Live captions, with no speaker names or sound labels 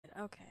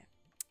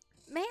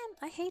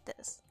I hate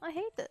this. I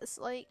hate this.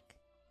 Like,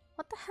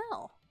 what the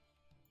hell?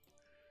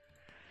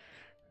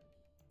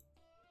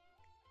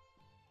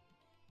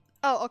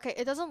 Oh, okay.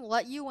 It doesn't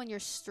let you when you're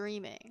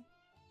streaming.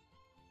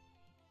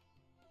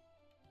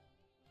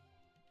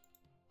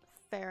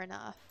 Fair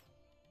enough.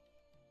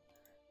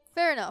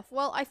 Fair enough.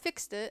 Well, I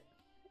fixed it.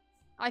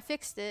 I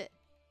fixed it.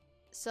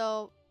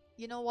 So,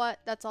 you know what?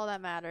 That's all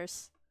that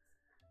matters.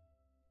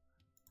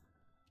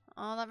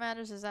 All that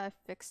matters is that I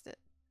fixed it.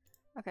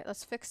 Okay,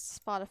 let's fix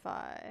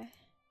Spotify.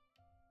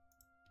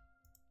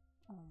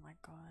 Oh my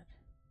god.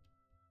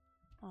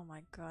 Oh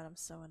my god, I'm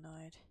so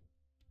annoyed.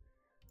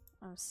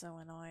 I'm so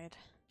annoyed.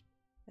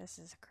 This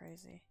is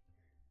crazy.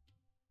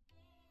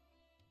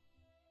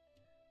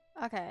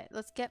 Okay,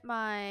 let's get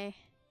my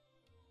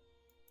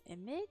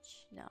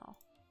image? No.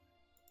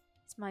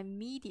 It's my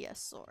media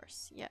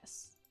source.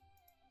 Yes.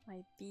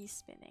 My bee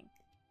spinning.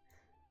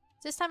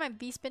 This time my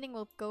bee spinning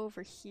will go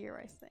over here,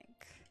 I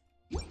think.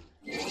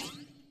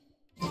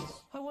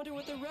 I wonder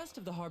what the rest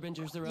of the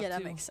Harbingers are up to. Yeah,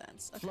 that makes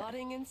sense. Okay.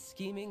 Plotting and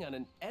scheming on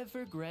an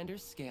ever grander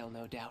scale,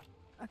 no doubt.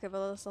 Okay, but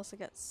let's also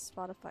get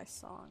Spotify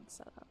songs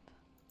set up.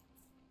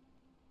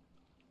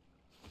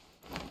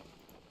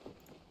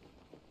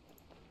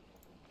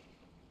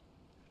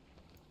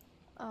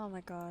 Oh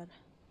my god.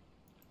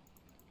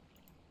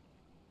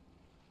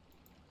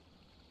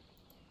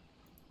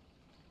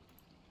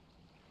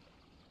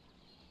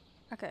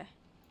 Okay.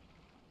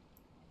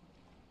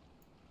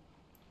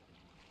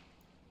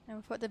 And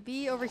we put the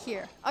bee over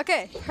here.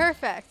 Okay,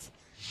 perfect.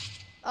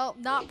 Oh,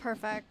 not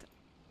perfect.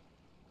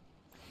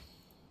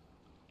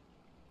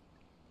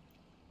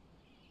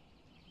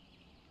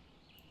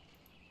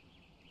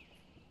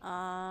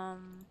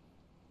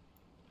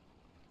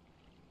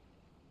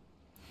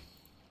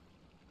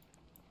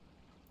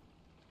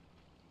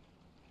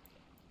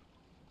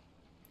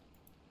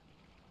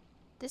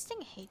 This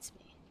thing hates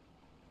me.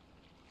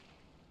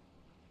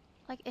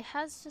 Like, it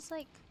has just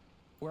like...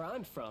 Where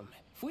I'm from,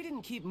 if we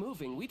didn't keep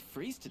moving, we'd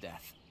freeze to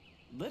death.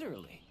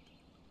 Literally.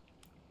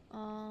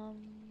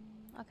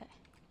 Okay.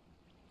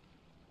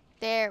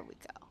 There we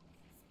go.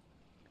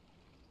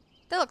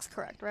 That looks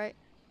correct, right?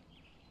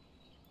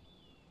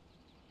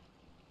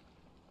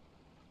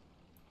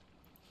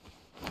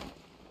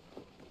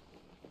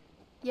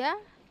 Yeah?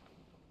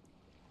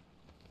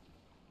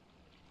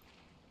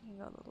 You can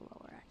go a little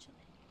lower, actually.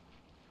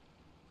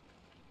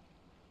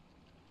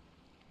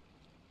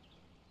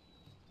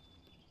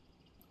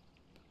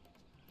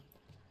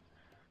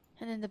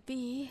 And then the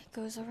bee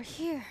goes over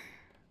here.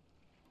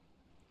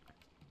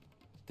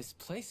 This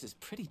place is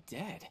pretty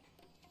dead.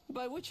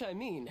 By which I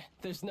mean,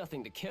 there's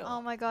nothing to kill.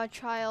 Oh my god,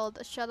 child,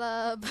 shut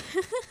up.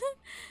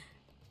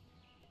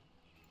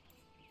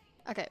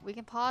 Okay, we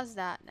can pause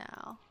that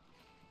now.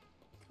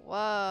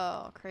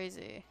 Whoa,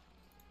 crazy.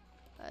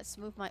 Let's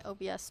move my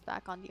OBS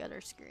back on the other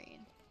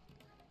screen.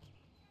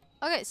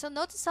 Okay, so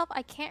note to self,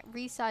 I can't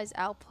resize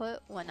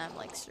output when I'm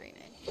like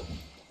streaming.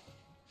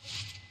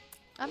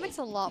 That makes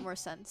a lot more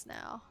sense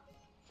now.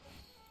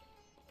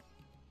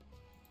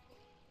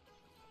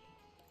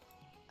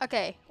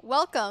 Okay,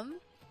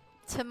 welcome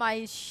to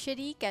my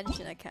shitty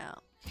Genshin account.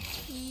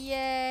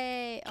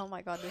 Yay! Oh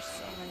my god, there's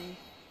so many.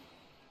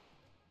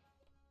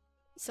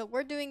 So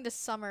we're doing the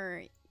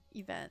summer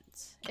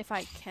event, if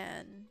I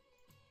can.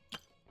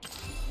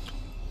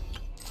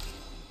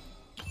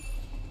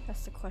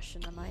 That's the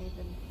question, am I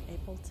even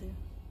able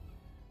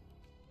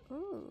to?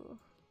 Ooh.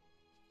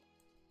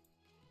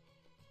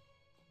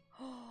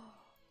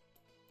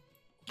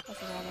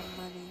 That's a lot of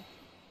money.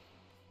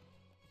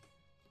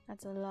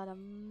 That's a lot of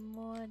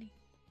money.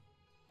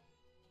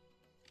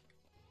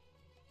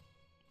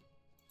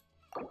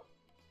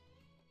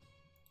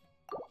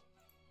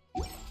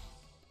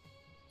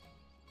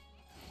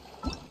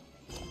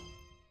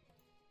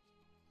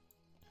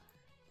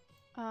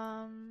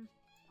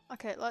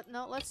 Okay,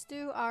 let's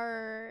do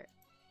our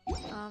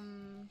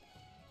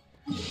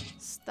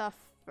stuff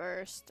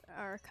first.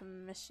 Our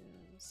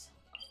commissions.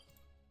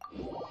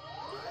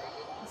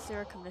 Let's do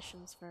our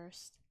commissions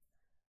first.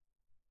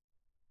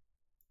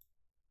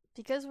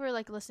 Because we're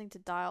like listening to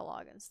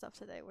dialogue and stuff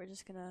today, we're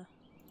just gonna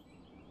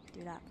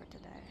do that for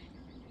today.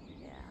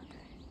 Yeah,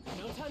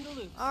 okay. No time to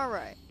lose.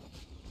 Alright.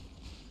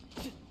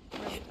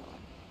 Where are we going?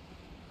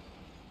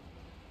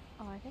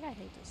 Oh, I think I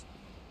hate this one.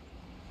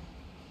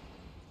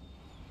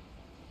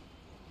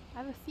 I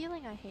have a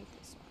feeling I hate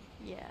this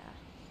one. Yeah.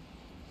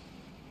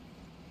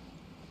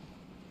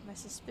 My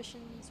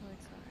suspicions were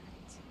correct.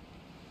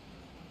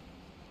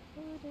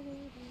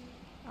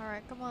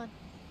 Alright, come on.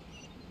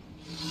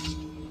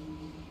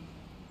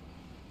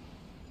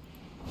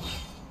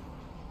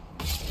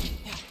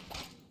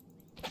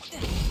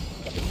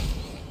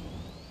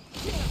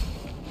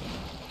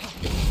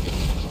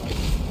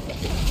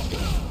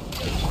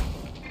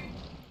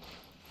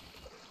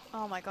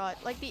 Oh my god.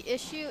 Like, the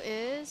issue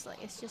is,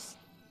 like, it's just...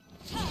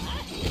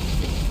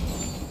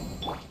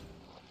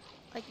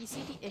 Like, you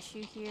see the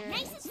issue here?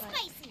 Nice and it's like...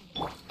 spicy.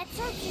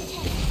 Absorption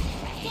test.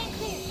 Stand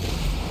clear.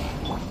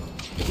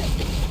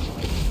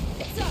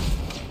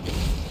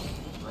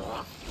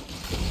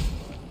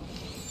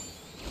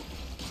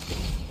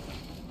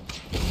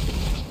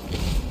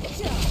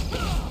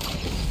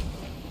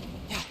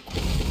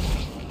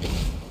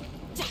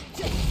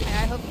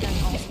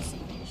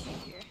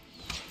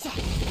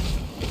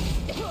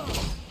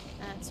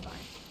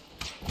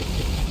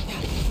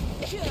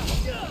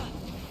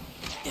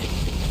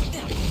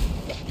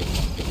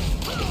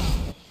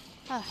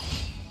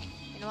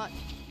 You know what?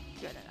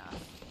 Good enough.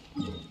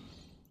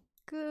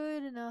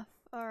 Good enough.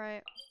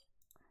 Alright.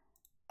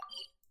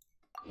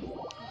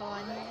 Go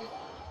on here.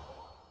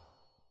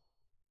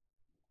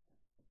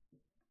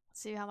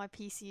 See how my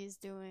PC is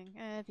doing.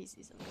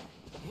 PC's okay.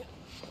 Yep.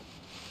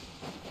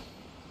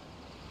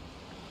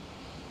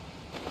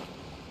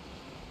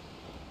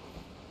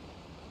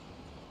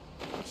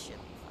 It should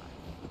be fine.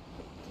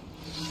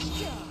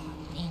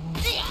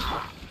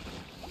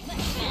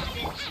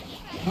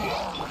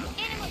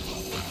 Animal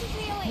test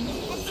 6308.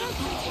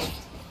 Absorption test.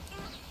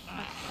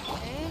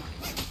 Okay.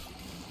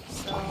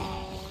 So.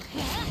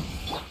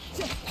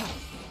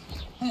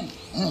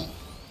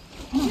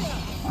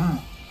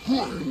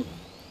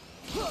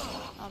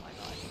 Oh my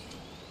god.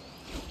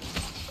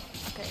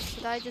 Okay,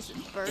 should I just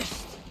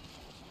burst?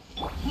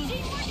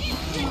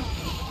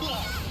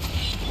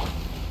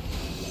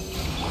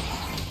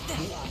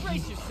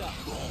 Brace yourself.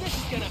 This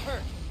is gonna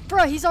hurt.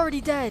 Bruh, he's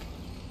already dead.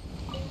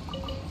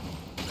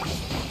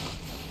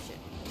 Shit.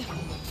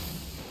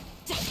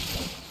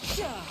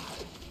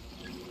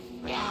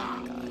 Oh my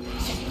god.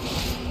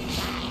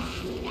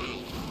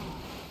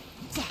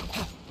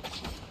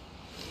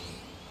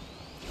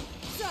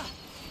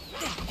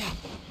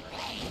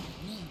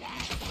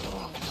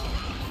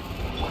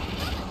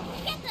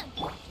 Get them!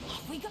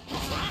 We go.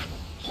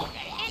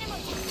 Animal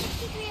test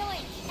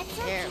 6308.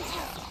 There Absorption we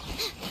test. go.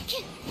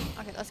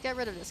 Okay, let's get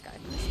rid of this guy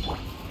first.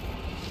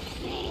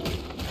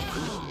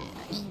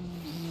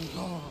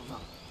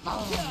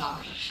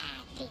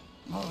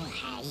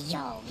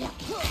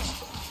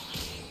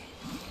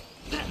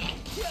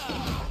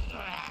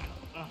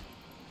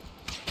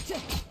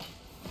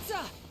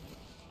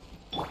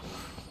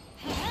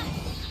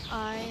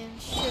 I am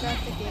shit at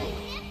the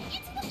game.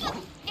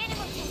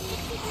 Animal test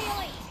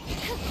 6308.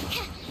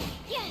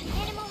 Yeah,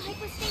 animal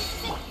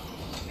hypostasis.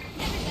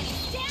 Everybody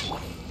stand.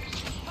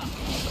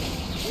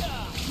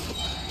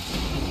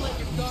 Let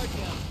your guard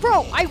down. Bro,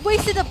 I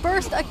wasted a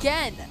burst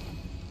again.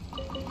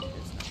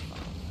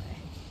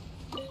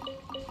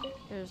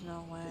 There's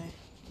no way.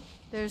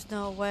 There's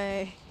no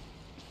way.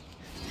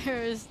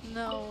 There is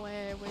no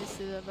way I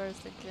wasted a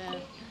burst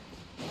again.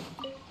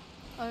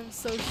 I'm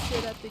so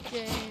shit at the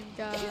game,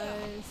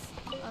 guys.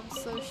 I'm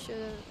so shit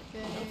at the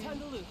No time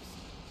game. to lose.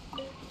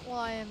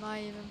 Why am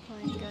I even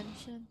playing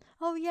Genshin?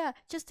 Oh yeah,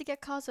 just to get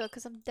Kazuha,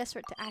 because I'm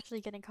desperate to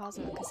actually getting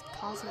Kazuha, because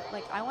Kazuha,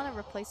 like, I want to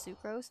replace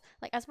Sucrose.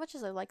 Like, as much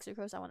as I like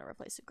Sucrose, I want to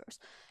replace Sucrose.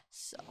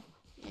 So,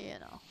 you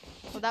know.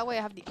 So that way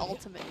I have the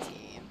ultimate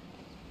team.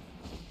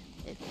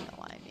 If you know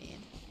what I mean.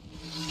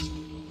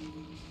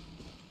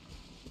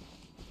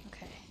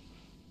 Okay.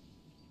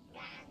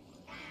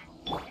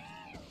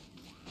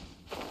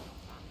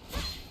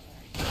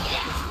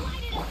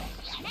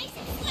 Nice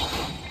and slick.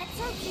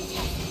 Absorption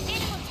test.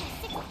 Animal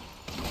test 6.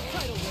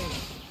 Tidal wave.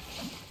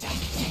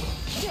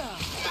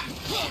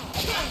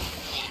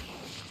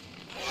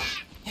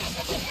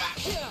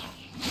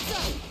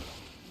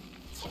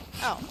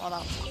 Oh, well that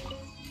was...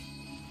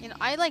 You know,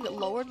 I like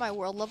lowered my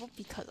world level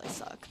because I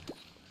suck.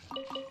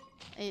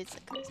 It's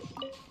like crazy.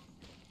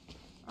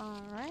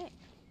 Alright.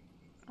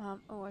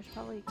 Oh, I should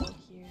probably go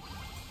here.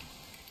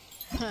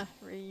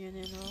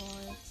 Reunion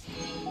rewards.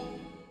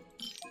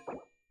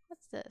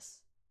 What's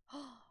this?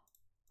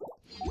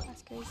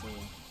 That's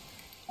crazy.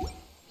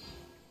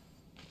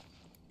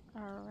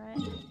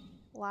 Alright.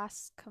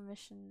 Last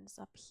commission is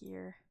up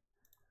here.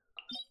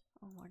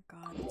 Oh my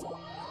god, it's all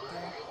up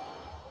there.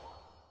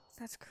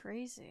 That's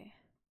crazy.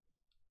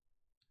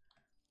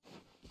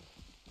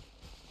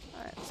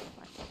 Alright, let's go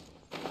back.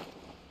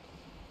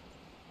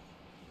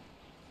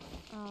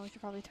 Oh, we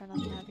should probably turn on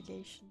the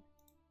navigation.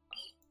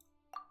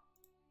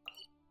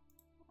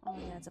 Oh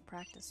yeah, it's a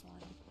practice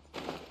one.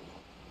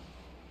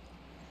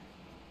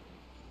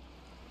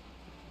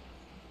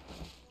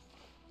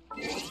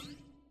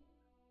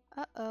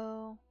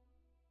 Uh-oh.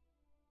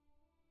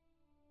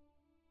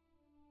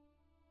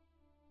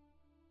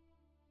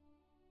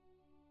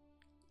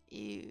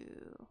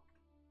 Ew.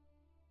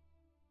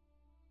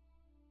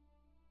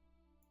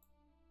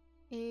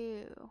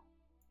 Ew.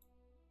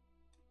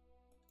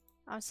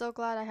 I'm so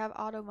glad I have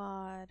auto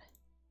mod.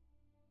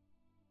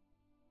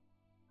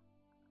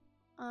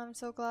 I'm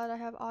so glad I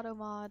have auto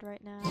mod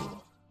right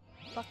now.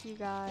 Fuck you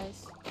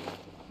guys.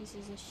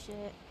 Pieces of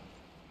shit.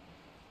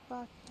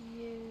 Fuck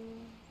you.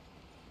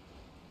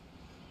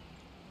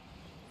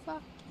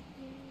 Fuck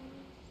you.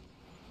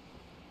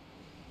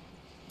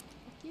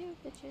 Fuck you,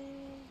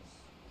 bitches.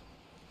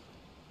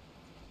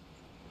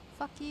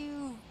 Fuck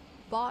you,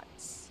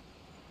 bots.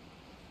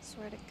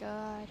 Swear to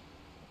God.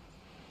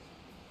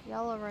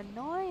 Y'all are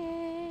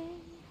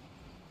annoying.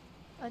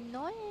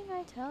 Annoying,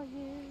 I tell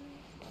you.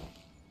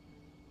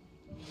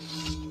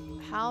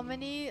 How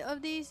many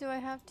of these do I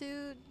have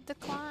to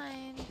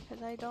decline?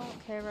 Because I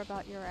don't care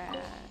about your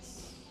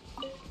ass.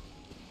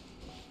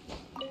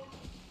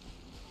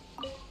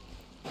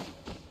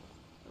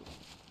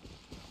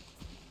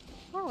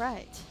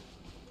 Alright.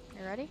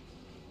 You ready?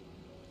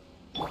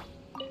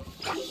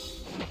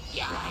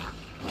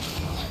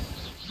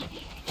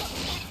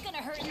 That's gonna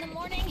hurt in the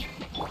morning.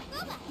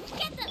 Booba,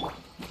 get them.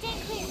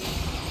 Stand clear.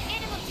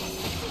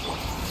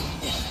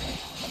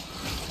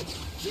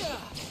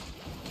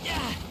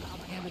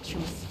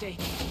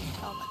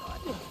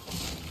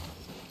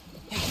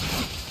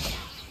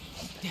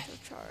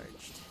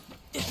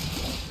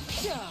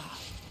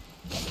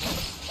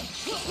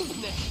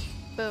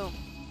 Boom.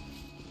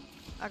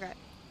 Okay,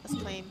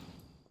 let's claim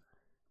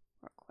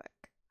real quick.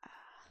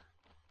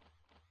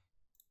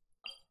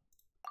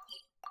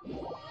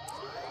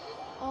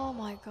 Oh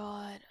my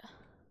god.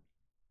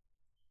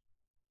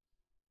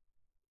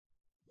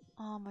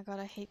 Oh my god,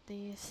 I hate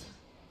these.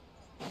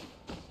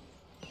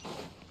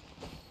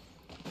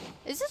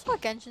 Is this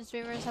what Genshin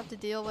streamers have to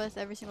deal with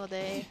every single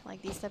day?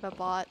 Like these type of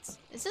bots?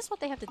 Is this what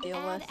they have to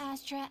deal with?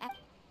 Astra.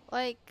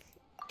 Like,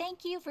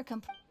 Thank you for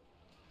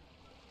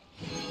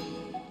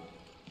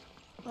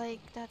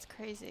that's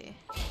crazy.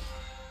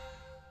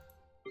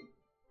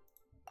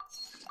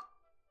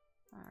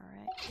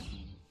 Alright.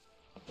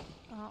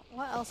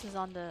 What else is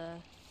on the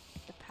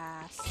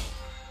pass?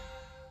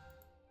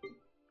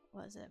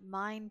 What is it?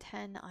 Mine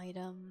 10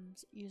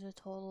 items. Use a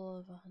total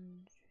of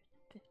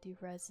 150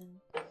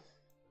 resin.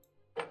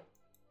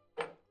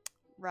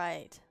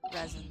 Right,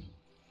 resin.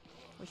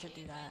 We should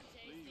do that.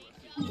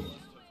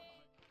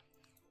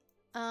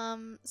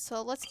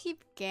 So let's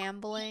keep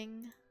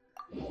gambling.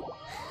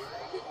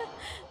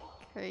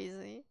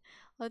 Crazy.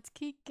 Let's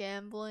keep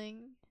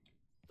gambling.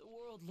 The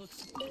world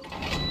looks.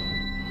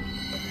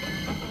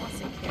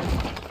 What's it here?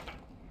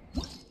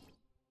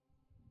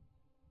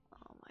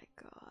 Oh my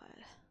god.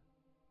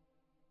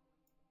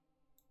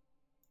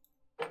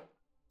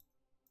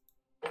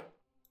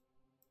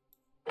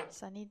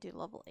 So I need to do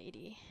level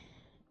 80.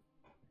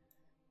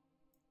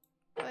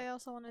 But I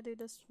also want to do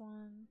this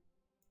one.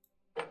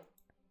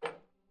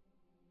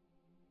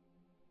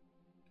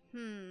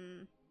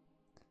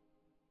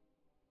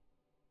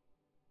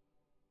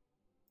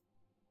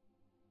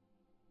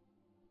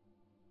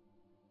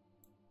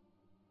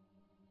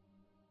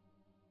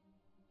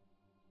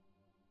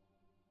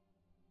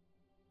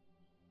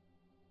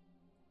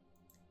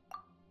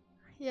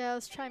 Yeah,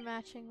 let's try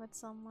matching with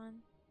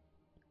someone.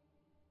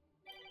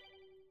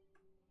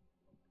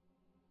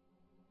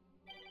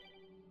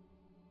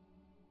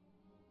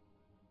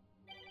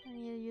 I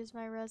need to use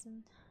my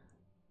resin.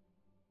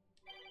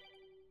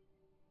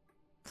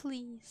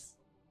 Please.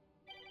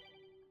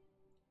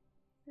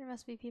 There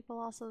must be people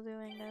also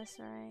doing this,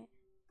 right?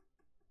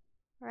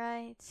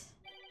 Right.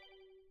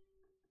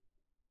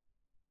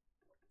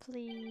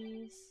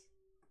 Please.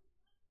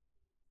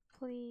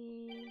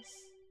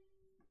 Please.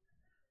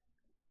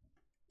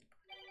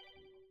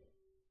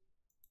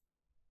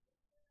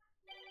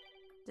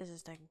 This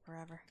is taking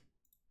forever.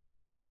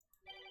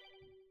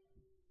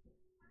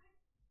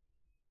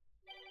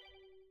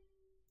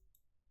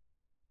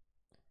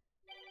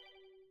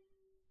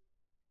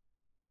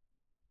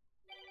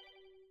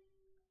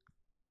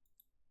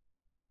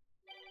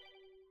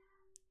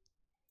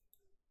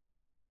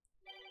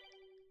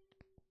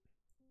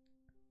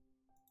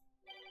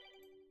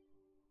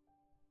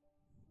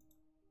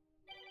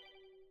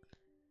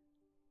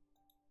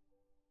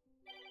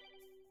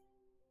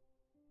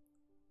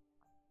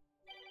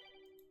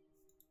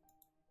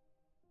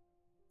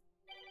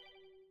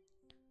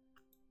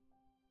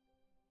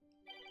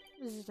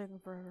 This is taking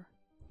forever.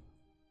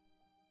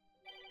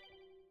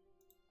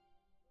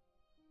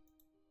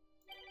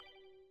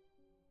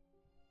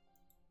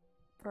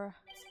 Bruh.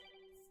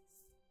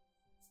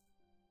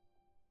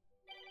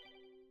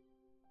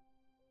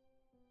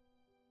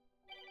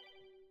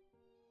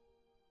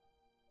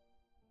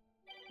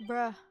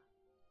 Bruh.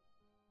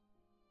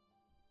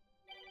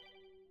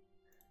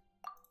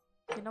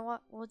 You know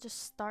what? We'll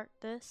just start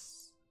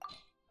this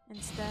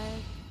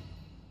instead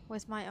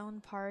with my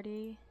own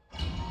party.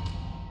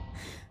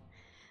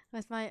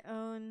 With my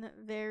own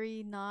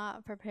very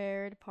not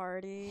prepared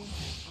party.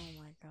 Oh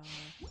my god.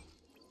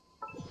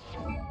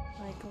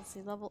 Like, let's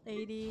see, level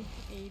 80,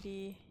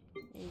 80,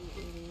 80,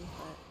 80,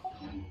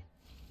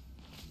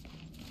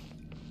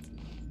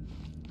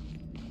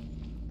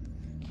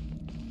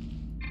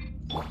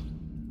 but...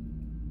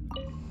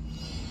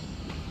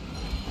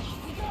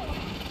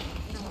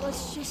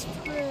 Let's just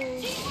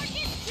pray.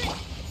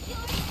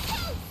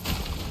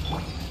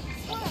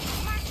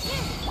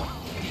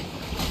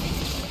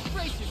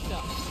 Brace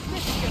yourself.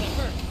 This is gonna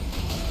hurt.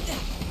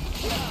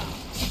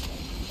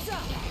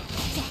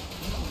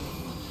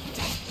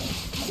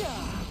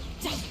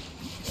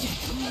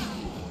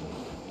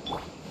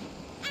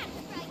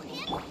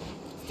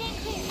 Stand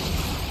clear.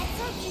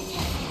 Absorption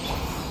test.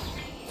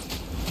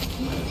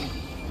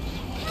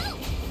 Help!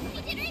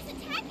 Beginner is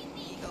attacking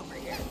me. Over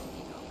here.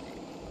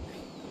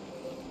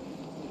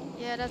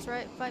 Yeah, that's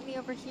right. Fight me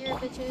over here,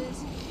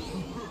 bitches.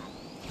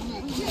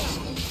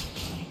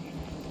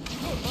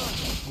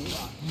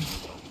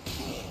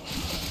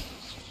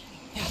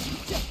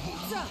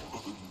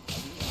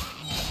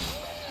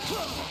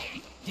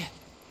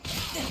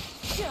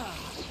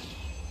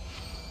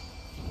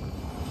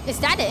 Is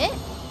that it?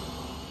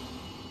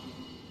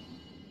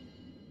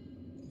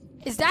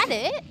 Is that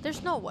it?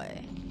 There's no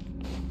way.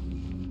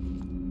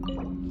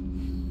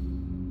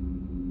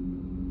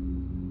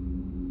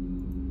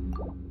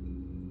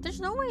 There's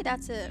no way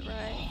that's it,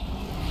 right?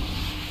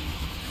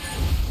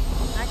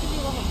 I can do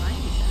level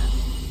 90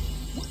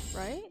 then.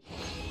 Right?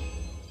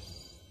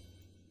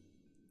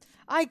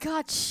 I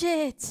got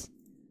shit!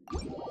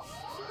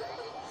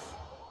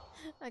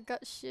 I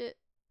got shit.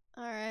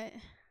 Alright.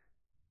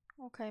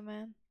 Okay,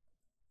 man.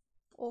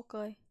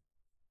 Okay.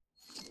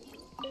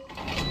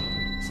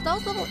 So that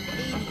was level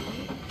 80.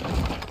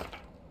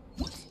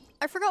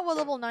 I forgot what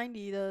level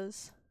 90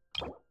 does.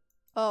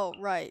 Oh,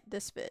 right.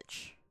 This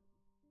bitch.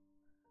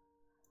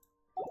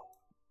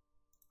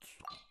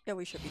 Yeah,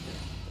 we should be doing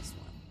this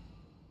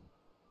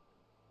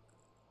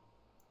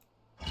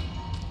one.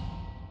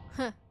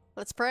 Huh.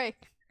 Let's pray.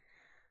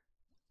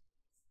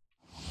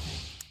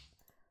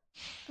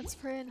 Let's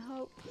pray and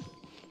hope.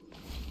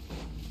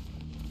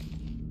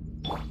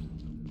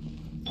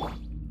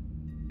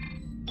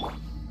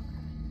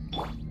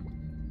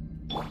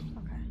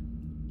 Okay.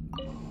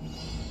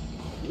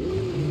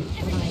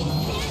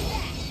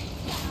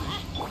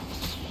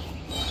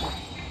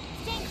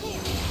 Stand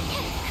clear.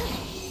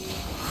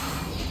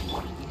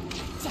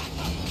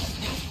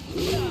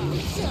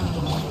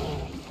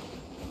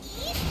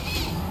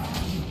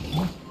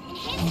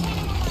 Enhanced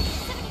animal mark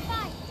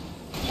 75.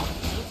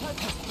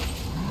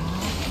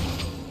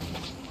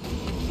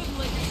 Shouldn't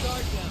let your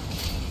guard down.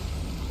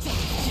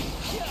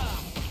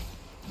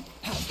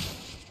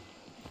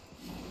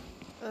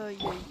 Ay,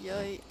 ay,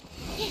 ay.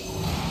 Nice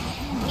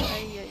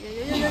Ay, ay, ay,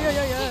 ay, ay, ay,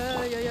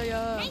 ay, ay, ay, ay,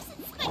 ay. and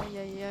spiky. Ay,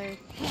 ay, ay.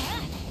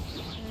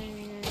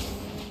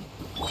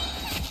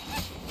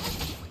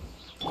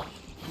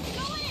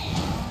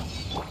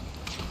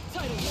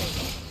 Tidal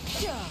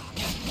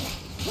wave.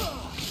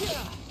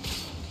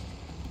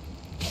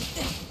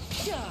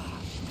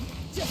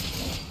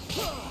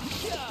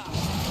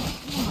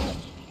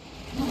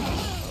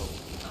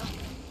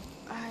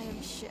 I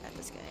am shit at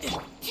this game.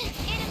 Animal test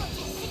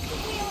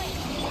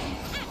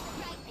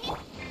 6308.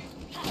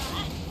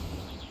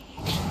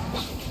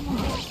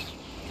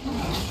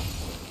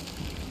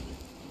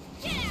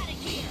 Get out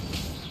of here!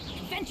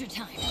 Adventure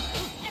time!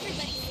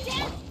 Everybody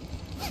stand!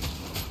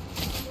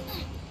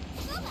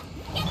 Lola,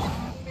 get them!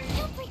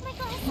 Don't break my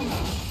glasses!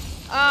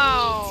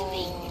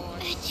 Oh!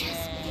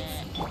 Adjustments.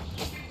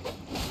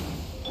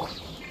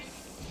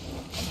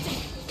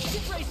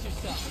 Brace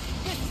yourself.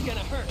 This is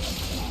gonna hurt.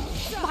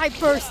 My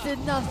burst did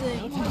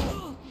nothing.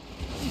 No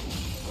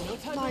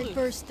time to My lose.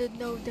 burst did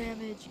no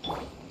damage.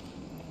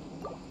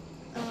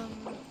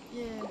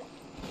 Yeah.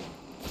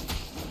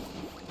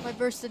 My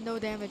burst did no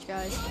damage,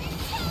 guys.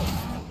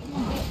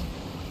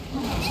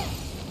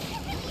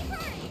 You're really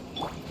hurt!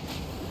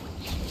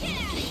 Get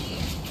out of here!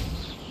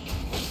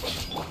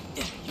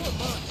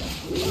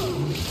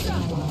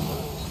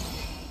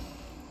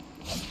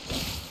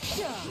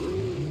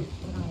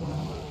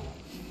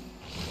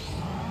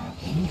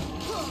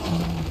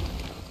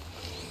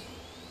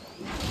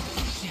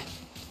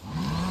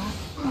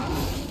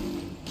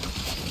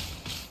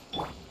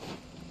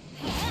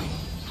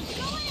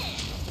 Going in!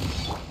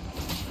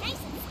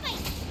 Nice and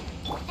spicy!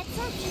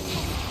 Absorption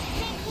test.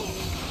 Stand clear.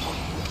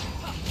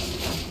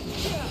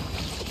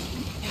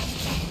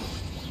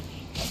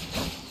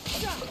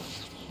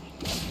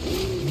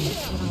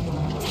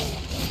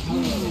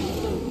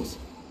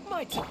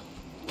 My turn.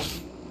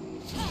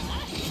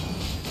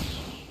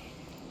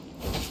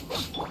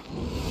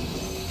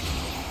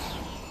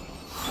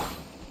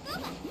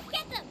 Lola,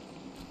 get them!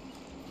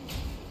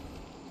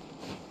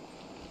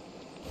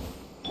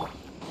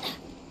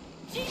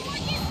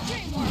 Teamwork is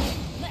dreamwork!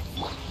 Let's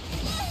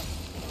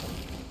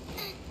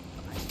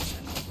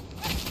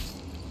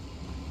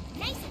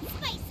nice and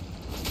spicy!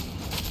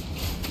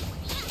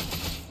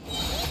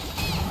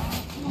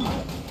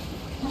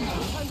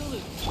 Time to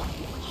lose.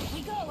 Here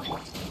we go!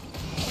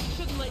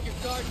 Shouldn't let your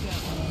guard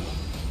down.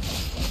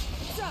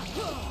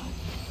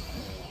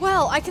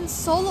 Well, I can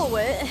solo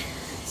it.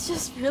 It's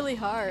just really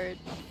hard.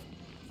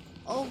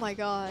 Oh my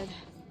god.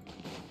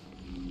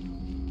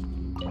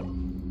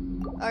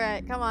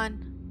 Alright, come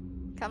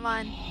on. Come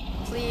on.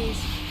 Please.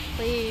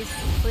 Please.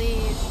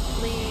 Please.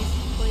 Please.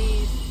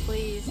 Please.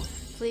 Please.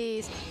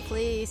 Please.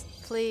 Please.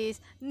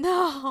 Please.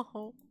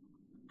 No!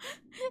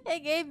 It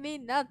gave me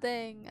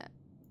nothing.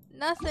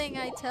 Nothing,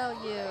 I tell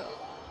you.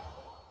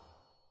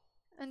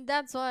 And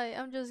that's why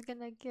I'm just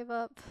gonna give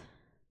up.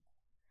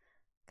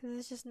 Cause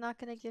it's just not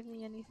gonna give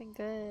me anything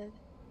good.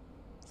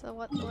 So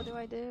what do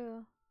I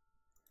do?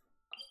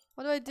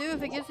 What do I do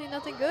if it gives me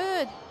nothing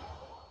good?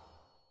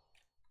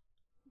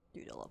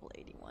 Do to level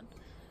 81.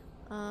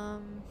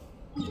 No,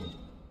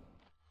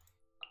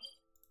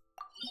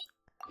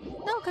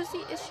 cause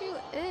the issue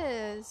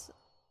is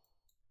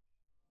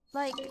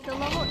like the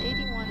level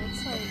 81,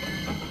 it's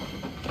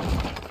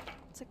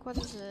like what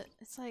is it?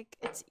 It's like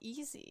it's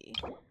easy.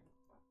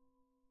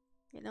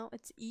 You know,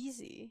 it's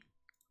easy.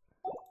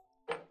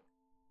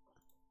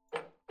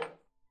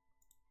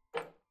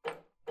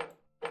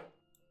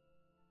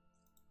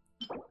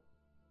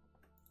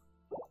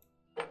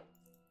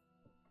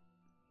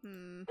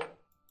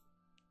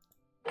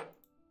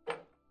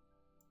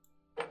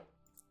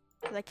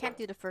 Cause I can't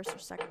do the first or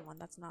second one,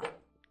 that's not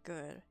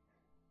good.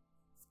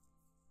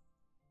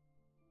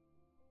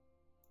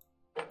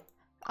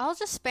 I'll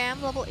just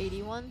spam level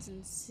 81s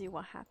and see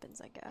what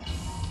happens, I guess.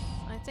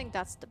 I think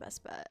that's the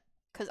best bet.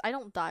 Cause I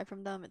don't die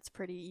from them, it's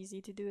pretty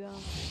easy to do them.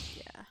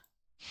 Yeah.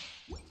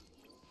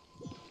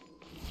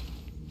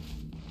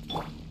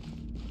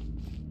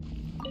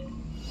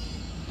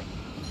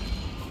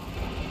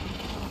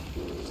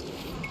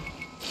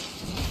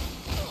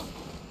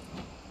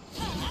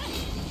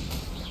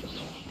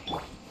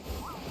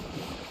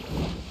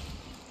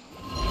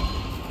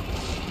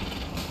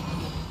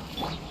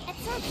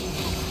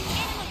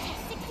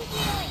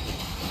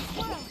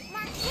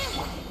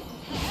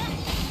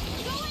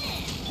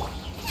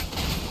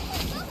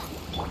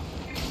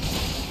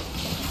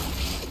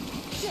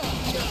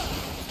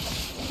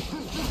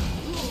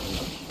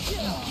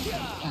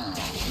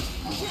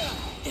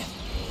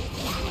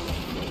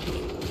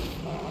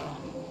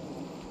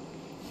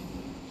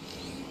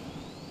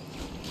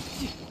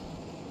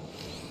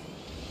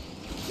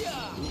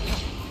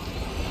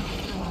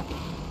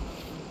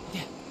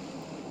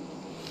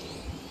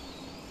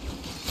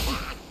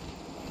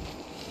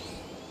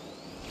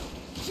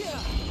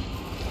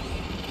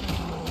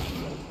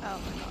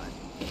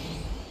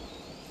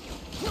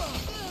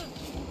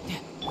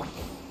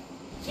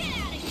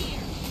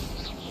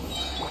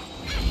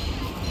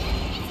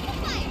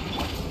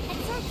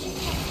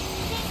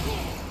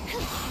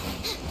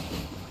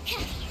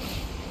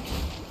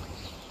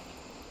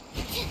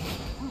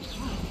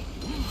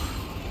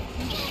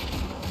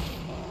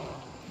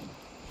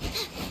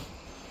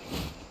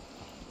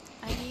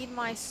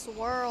 my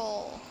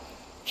swirl.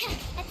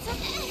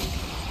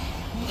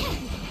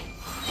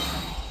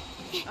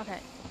 Okay.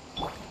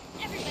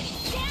 Everybody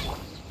stand!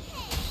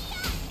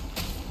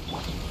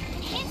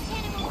 Enhanced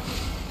animal!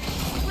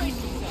 Brace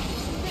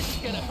yourself. This is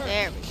gonna hurt.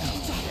 There we go.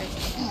 There's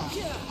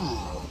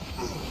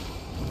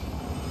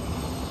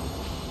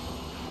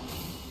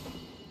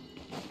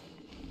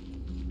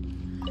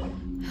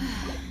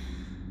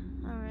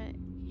Alright.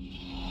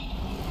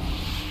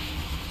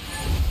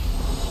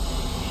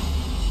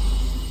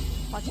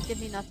 Watch it give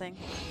me nothing.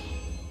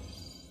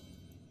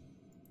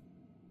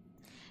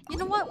 You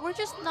know what? We're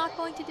just not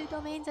going to do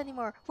domains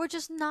anymore. We're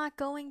just not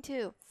going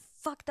to.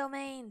 Fuck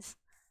domains.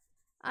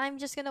 I'm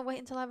just gonna wait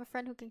until I have a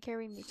friend who can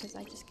carry me because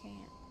I just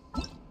can't.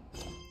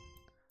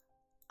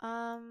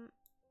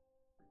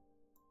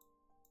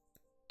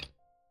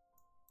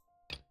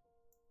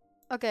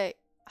 Okay,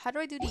 how do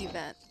I do the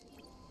event?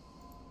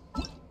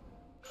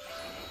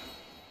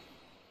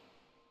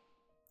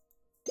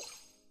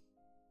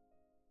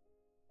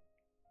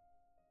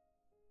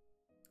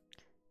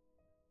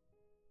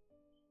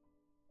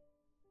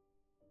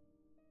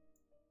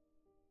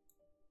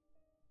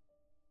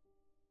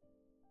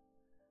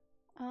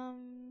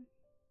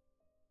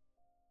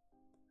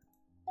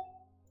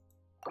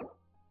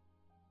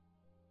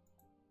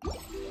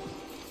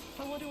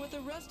 I wonder what the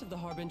rest of the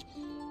Harbinger.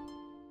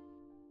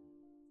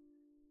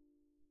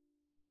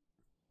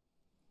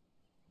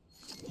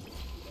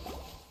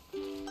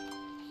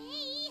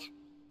 Hey!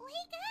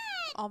 Wake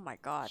up! Oh my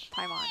god,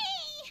 Paimon.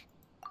 Hey!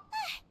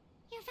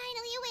 You're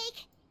finally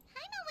awake.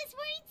 Paimon was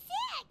worried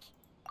sick.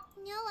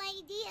 No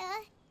idea.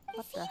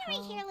 The What the scenery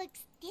hell? here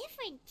looks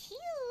different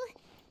too.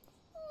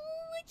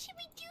 Oh, what should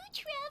we do,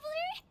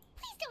 Traveler?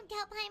 Please don't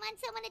tell Paimon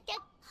someone at the...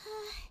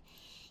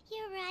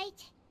 You're right.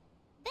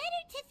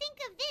 Better to think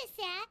of this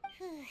at...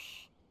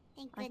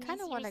 Thank I goodness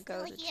kind of want to you're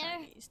go still to here.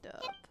 Chinese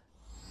dub.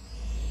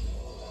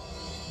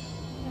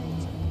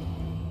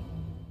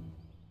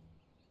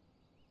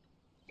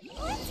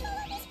 Let's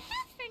follow this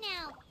path for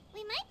now.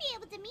 We might be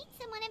able to meet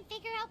someone and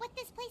figure out what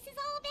this place is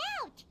all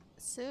about.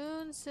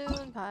 Soon,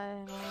 soon,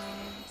 Paimon.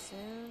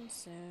 Soon,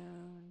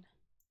 soon.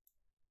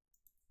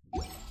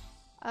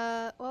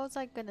 What was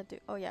I gonna do?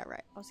 Oh yeah,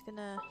 right. I was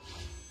gonna...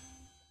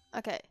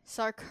 Okay,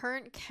 so our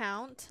current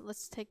count,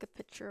 let's take a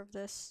picture of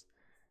this.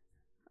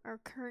 Our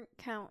current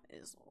count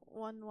is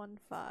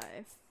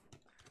 115.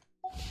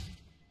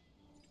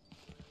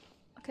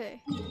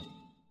 Okay.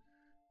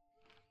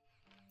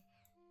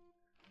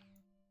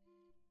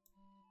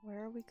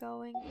 Where are we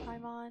going,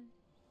 Paimon?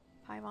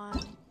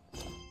 Paimon.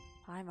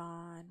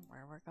 Paimon,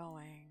 where we're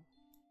going.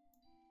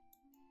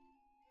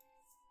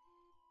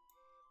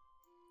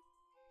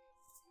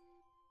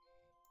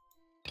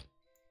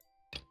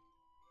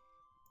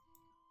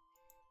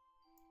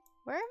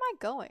 Where am I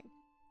going?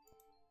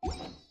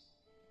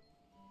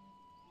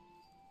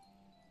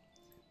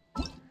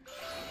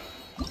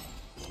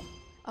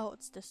 Oh,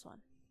 it's this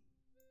one.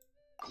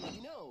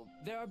 You know,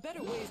 there are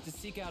better ways to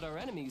seek out our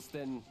enemies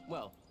than,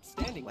 well,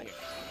 standing Wait.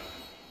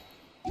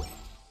 here.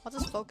 What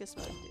does focus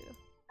mode do?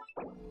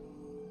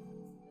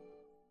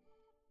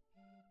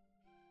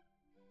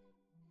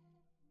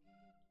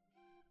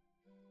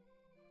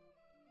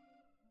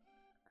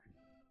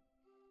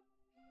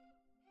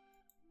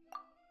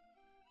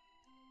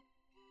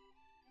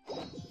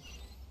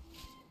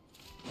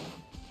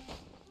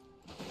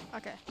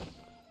 Okay.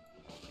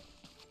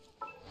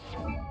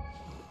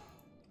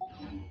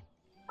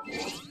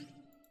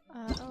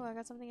 Oh, I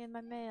got something in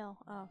my mail.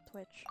 Oh,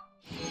 Twitch.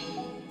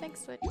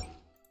 Thanks, Twitch.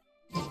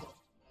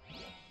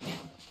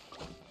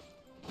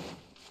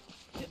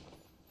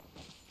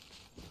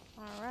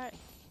 Alright,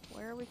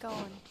 where are we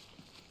going?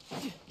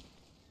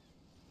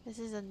 This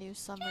is a new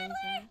summary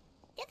thing.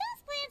 Did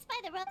those plants by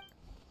the road?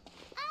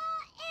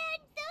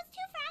 And those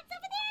two frogs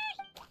over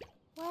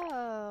there?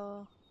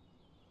 Whoa.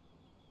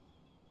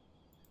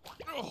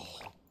 Oh,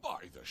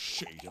 by the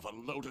shade of a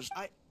lotus.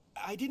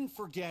 I didn't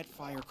forget,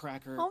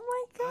 Firecracker. Oh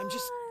my god. I'm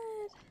just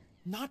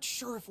not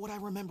sure if what I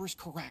remember is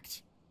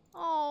correct.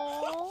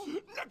 Oh.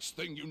 Next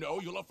thing you know,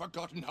 you'll have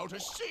forgotten how to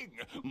sing,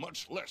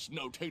 much less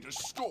notate a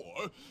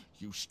score.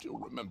 You still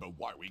remember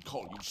why we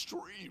call you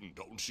Stream,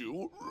 don't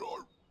you?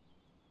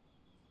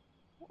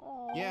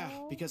 Yeah,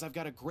 because I've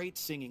got a great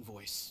singing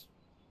voice.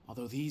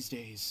 Although these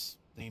days,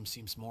 the name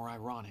seems more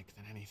ironic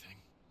than anything.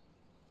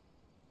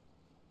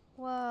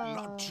 Whoa.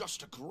 Not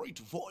just a great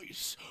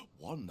voice,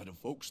 one that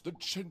evokes the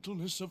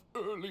gentleness of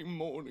early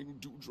morning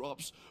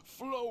dewdrops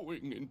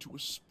flowing into a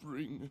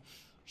spring.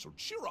 So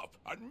cheer up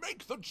and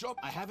make the jump.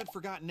 I haven't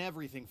forgotten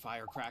everything,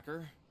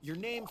 Firecracker. Your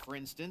name, for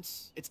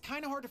instance. It's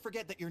kind of hard to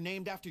forget that you're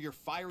named after your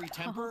fiery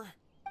temper.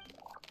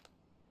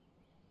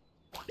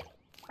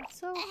 That's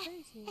so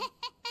crazy.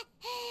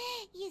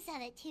 You saw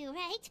that too,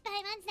 right?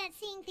 Paimon's not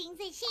seeing things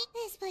as she...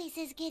 This place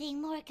is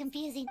getting more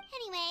confusing.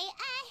 Anyway,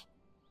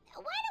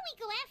 why don't we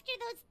go after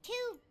those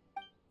two...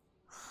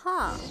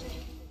 Huh.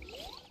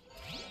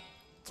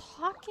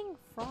 Talking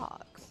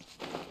frogs.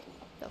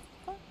 The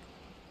fuck?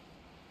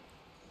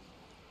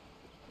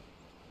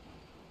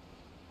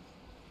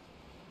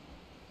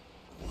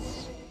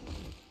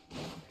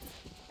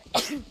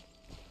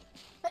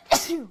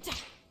 Ow.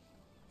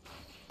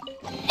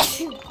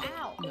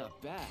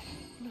 Not bad.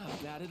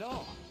 Not bad at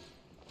all.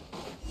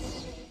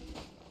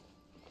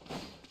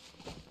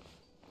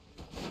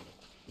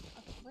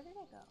 Where did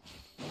I go?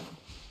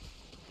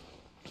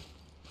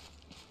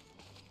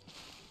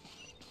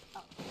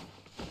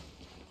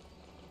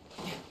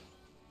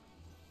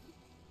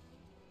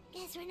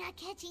 Guess we're not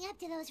catching up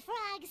to those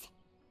frogs.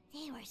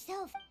 They were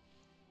so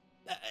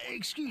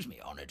Excuse me,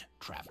 honored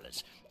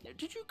travelers.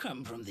 Did you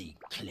come from the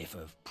Cliff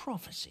of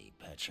Prophecy,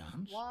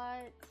 perchance?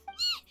 What?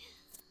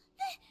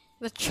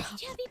 The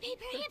chubby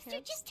paper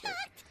hamster just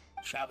talked.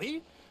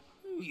 Chubby?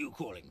 Who are you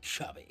calling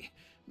chubby?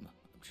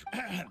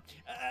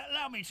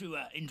 Allow me to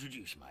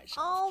introduce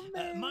myself.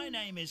 My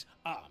name is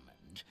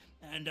Almond,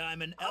 and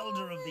I'm an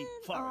elder of the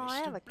Forest I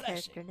have of a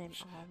character Blessings.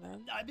 named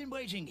Almond. I've been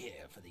waiting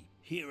here for the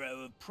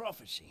Hero of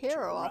Prophecy. Hero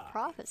to of arrive.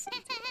 prophecy.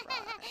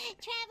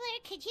 Traveler,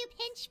 could you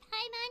pinch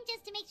Paimon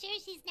just to make sure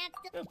she's not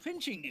still...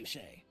 Pinching, you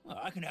say? Well,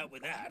 I can help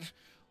with that.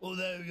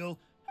 Although you'll...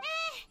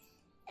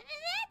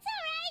 That's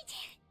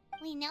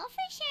alright. We know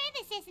for sure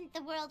this isn't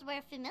the world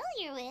we're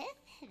familiar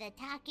with. The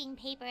talking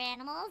paper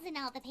animals and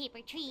all the paper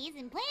trees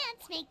and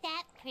plants make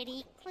that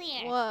pretty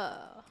clear.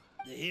 Whoa.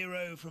 The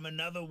hero from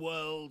another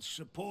world,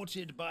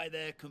 supported by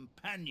their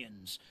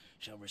companions,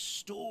 shall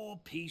restore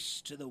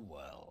peace to the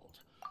world.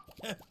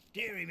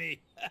 Dearie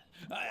me.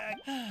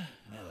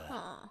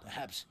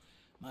 Perhaps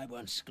my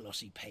once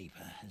glossy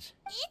paper has...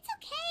 It's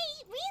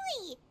okay,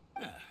 really.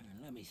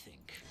 Let me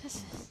think.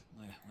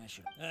 Where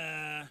should...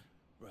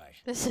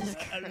 right. This is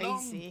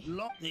crazy.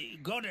 The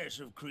goddess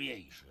of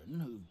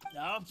creation, who...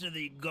 After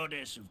the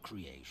goddess of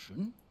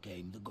creation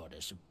came the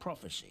goddess of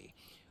prophecy.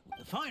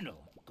 The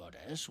final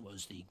goddess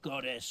was the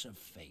goddess of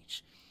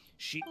fate.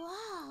 She...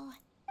 Whoa.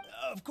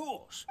 Of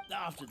course.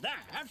 After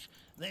that,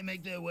 they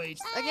make their way...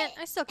 Again,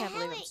 I still can't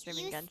believe I'm it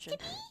streaming used Genshin. to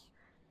be?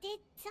 Did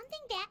something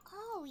that...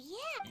 Oh,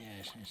 yeah.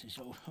 Yes, this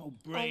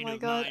old brain my of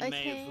God, mine I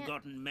may have can't.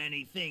 forgotten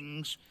many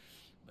things,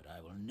 but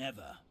I will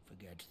never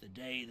forget the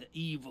day the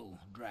evil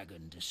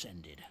dragon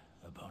descended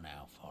upon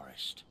our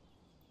forest.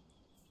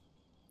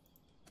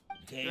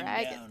 It came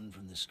Dragon? down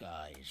from the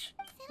skies.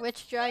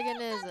 Which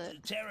dragon is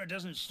it? The terror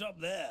doesn't stop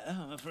there,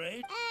 I'm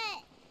afraid.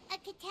 A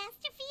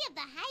catastrophe of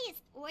the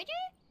highest order?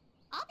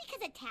 All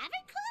because a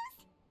tavern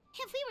closed?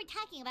 If we were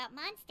talking about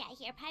Mondstadt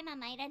here, Paimon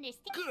might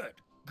understand. Good!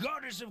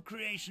 Goddess of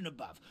creation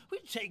above.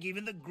 We'd take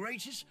even the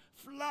greatest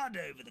flood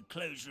over the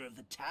closure of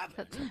the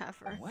tavern. The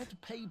tavern. Wet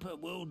paper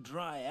will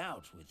dry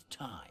out with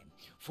time.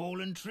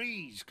 Fallen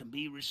trees can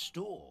be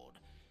restored.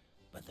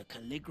 But the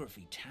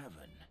Calligraphy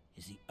Tavern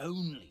is the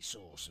only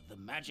source of the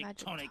magic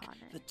tonic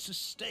that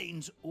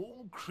sustains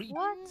all creatures.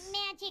 What?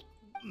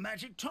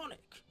 Magic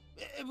tonic.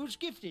 It was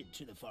gifted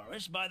to the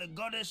forest by the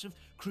goddess of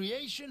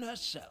creation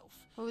herself.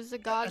 Who's the A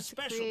goddess of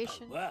special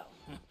creation? Well,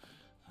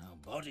 our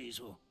bodies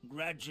will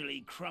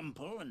gradually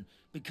crumple and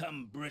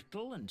become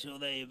brittle until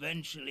they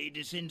eventually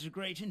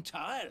disintegrate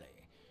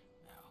entirely.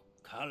 Now,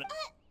 color...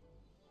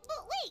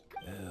 But wait,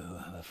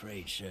 Oh, I'm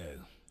afraid so.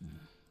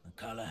 The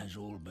color has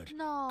all but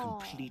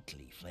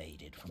completely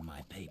faded from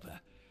my paper.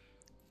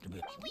 we've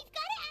got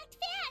to act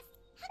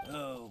fast.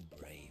 Oh,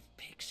 brave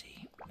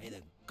pixie. May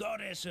the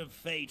goddess of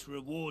fate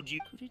reward you.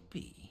 Could it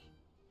be?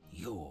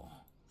 You're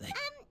the...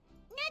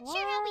 Not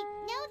sure how we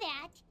know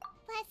that.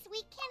 Plus,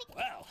 we can't...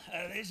 Well,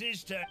 this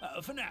is to...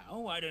 for now,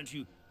 why don't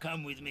you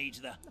come with me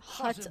to the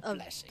Hut of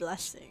Blessings?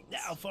 Blessings.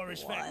 Our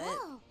forest What? family.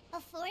 Oh, a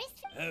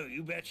forest? Oh,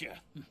 you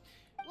betcha.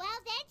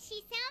 Well, then,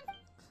 she sounds...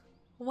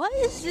 What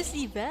is this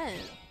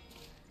event?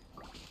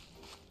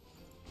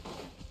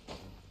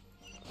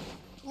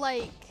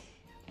 Like...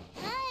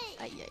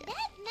 yeah.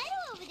 That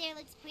meadow over there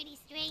looks pretty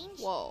strange.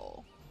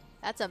 Whoa.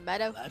 That's a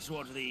meadow? That's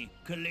what the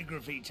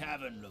Calligraphy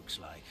Tavern looks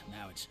like.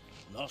 Now it's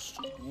lost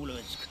all of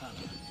its color.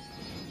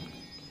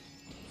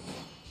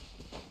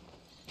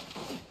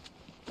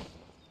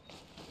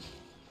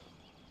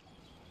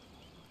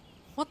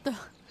 What the?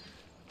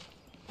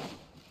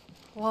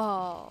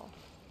 Whoa.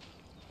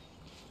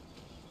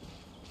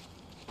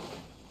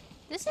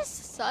 This is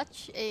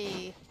such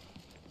a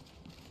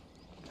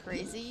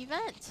crazy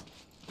event.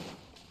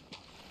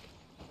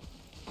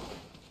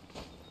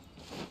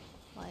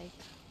 Like,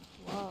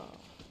 whoa.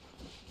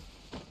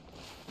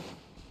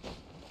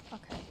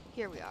 Okay,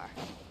 here we are.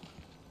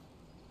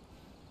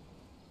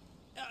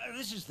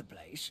 This is the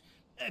place.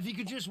 If you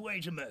could just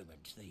wait a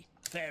moment, the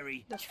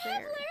fairy... The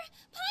fairy.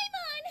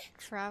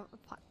 Paimon!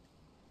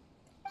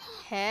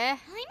 Heh?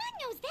 Paimon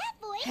knows that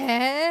voice.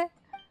 Heh?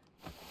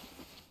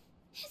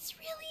 It's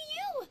really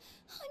you.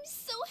 I'm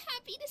so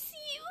happy to see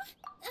you.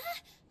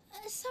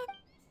 So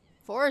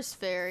Forest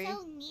fairy.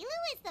 So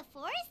Nilu is the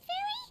forest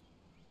fairy?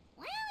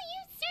 Well,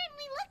 you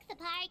certainly look the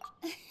part.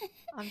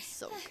 I'm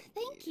so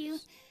Thank you.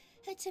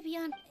 To be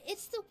honest,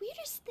 it's the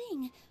weirdest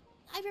thing.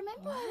 I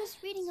remember I was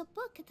reading a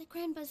book at the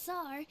Grand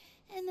Bazaar,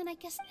 and then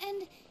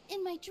and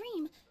in my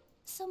dream,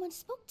 someone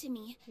spoke to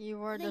me.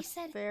 You are They the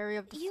said, fairy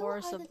of the "You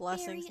forest are of the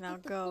blessings. fairy Now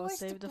of the go. forest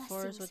Save of the forest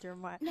blessings. with your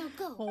might. Now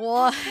go."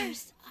 What? At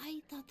first,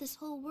 I thought this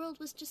whole world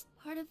was just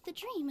part of the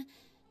dream,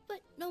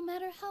 but no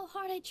matter how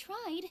hard I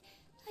tried,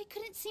 I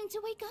couldn't seem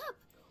to wake up.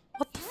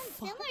 What the Sounds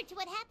fuck? similar to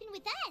what happened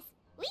with us.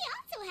 We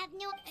also have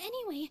no...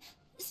 Anyway,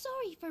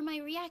 sorry for my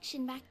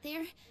reaction back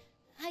there.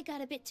 I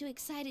got a bit too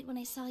excited when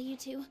I saw you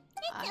two. It's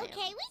I okay, am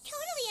we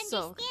totally so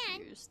understand.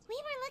 confused. We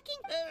were looking...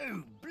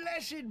 Oh,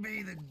 blessed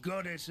be the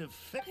goddess of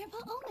fate. Grandpa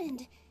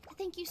Almond,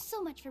 thank you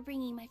so much for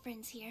bringing my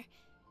friends here.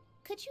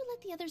 Could you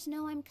let the others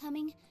know I'm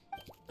coming?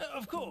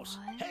 Of course.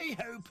 What? Hey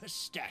ho,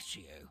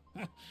 pistachio.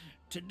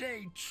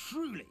 Today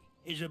truly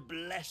is a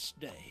blessed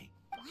day.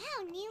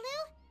 Wow,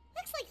 Nilu.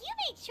 Looks like you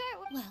made sure...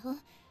 Well,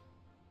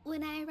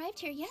 when I arrived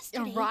here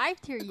yesterday...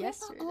 Arrived here Grandpa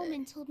yesterday.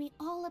 Almond told me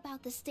all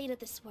about the state of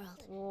this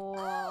world. Whoa.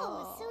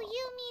 Oh, so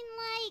you mean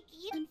like...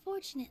 You...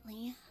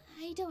 Unfortunately,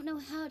 I don't know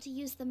how to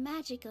use the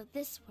magic of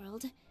this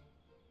world.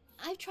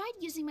 I've tried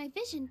using my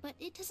vision, but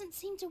it doesn't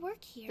seem to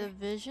work here. The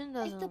vision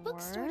doesn't If the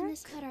bookstore and work?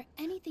 this hut are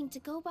anything to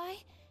go by,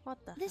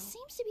 What the this hell?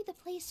 seems to be the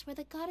place where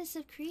the goddess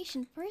of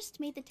creation first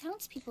made the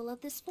townspeople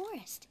of this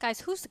forest. Guys,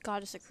 who's the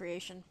goddess of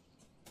creation?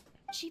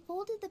 She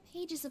folded the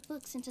pages of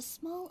books into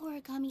small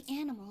origami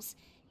animals,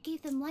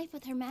 gave them life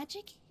with her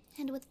magic,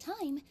 and with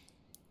time,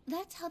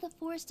 that's how the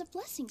Forest of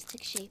Blessings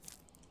took shape.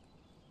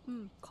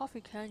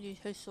 Coffee candy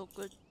tastes so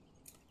good.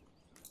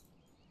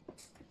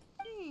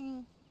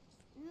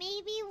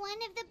 Maybe one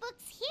of the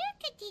books here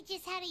could teach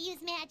us how to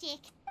use magic.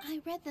 I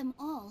read them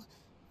all.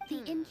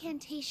 The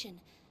incantation,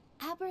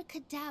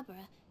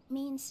 abracadabra,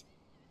 means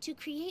to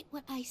create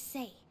what I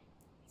say.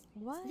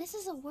 What? This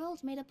is a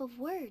world made up of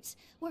words,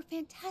 where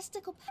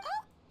fantastical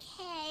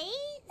Okay.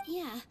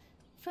 Yeah,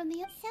 from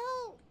the...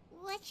 So,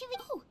 what should we...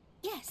 Oh,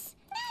 yes.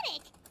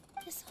 Magic!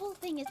 This whole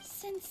thing is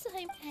since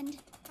and...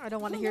 I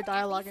don't want to Oh, hear look,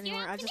 dialogue at least you're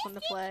anymore. I just want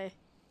to play.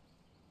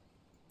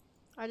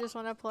 I just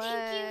want to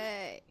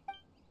play.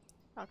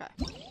 Okay.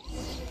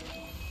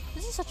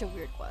 This is such a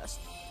weird quest.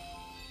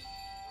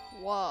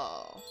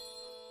 Whoa.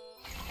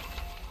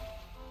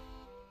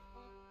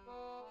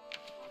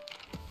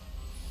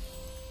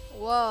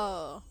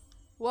 Whoa.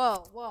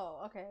 Whoa,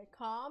 whoa. Okay,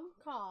 calm,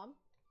 calm.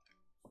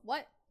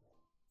 What?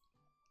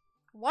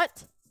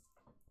 What?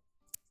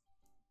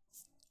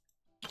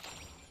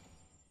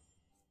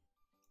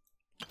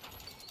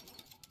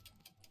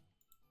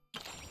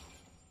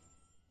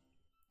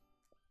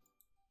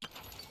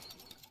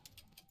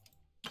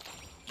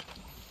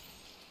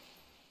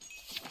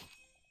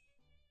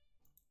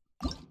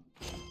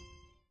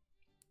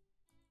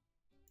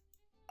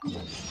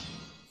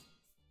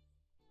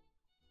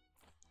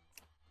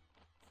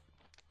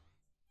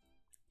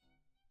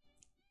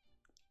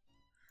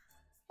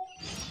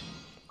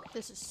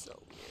 This is so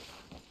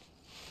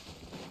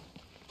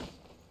weird.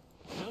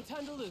 No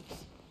time to lose.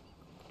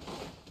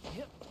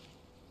 Yep.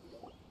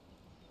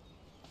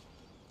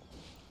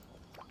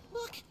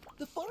 Look,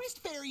 the forest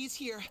fairy is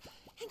here,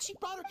 and she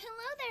brought her...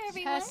 Hello there,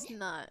 everyone.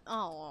 Chestnut.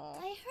 Oh.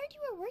 I heard you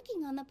were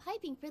working on the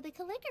piping for the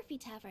calligraphy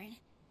tavern.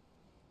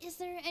 Is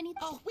there any...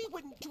 Oh, we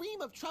wouldn't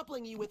dream of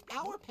troubling you with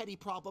our petty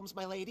problems,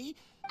 my lady.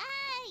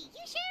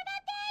 You sure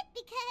about that?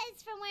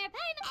 Because from where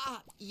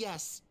apartment...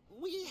 Yes.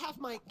 We have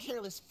my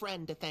careless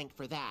friend to thank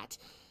for that.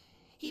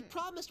 He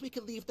promised we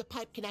could leave the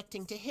pipe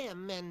connecting to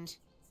him, and...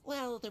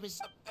 Well, there was...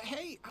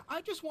 Hey,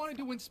 I just wanted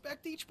to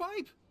inspect each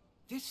pipe.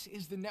 This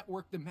is the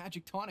network the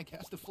magic tonic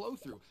has to flow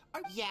through.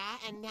 Yeah,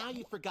 and now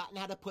you've forgotten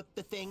how to put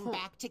the thing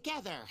back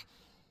together.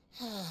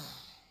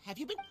 Have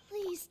you been...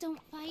 Please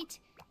don't fight.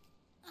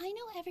 I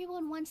know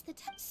everyone wants the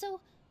so...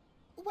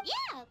 What?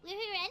 Yeah, we're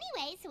here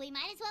anyway, so we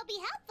might as well be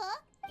helpful.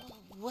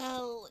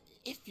 Well,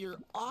 if you're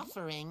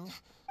offering...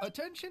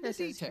 Attention to This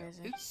is detail.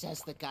 crazy.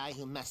 Says the guy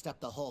who messed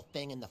up the whole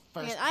thing in the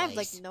first Man, place. I have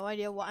like no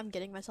idea what I'm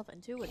getting myself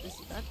into with this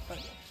event,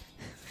 but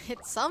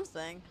it's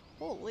something.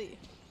 Holy.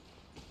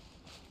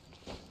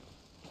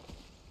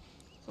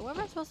 So where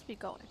am I supposed to be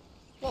going?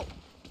 Whoa.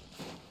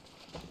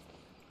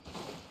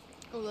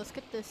 Oh, let's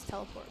get this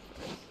teleport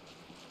first.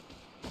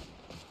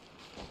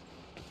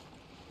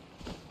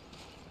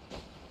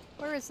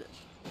 Where is it?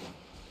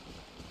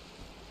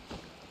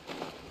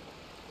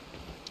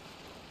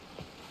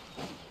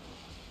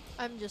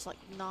 I'm just like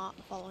not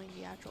following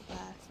the actual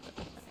path. But,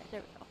 okay,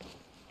 there we go.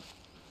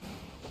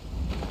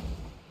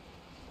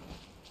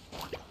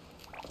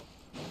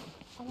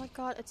 Oh my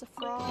god, it's a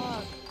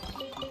frog.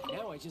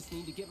 Now I just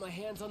need to get my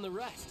hands on the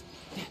rest.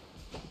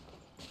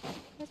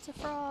 It's a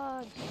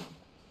frog.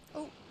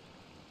 Oh.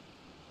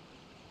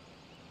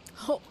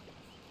 Oh.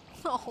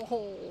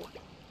 Oh.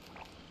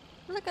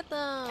 Look at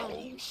them.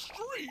 Oh,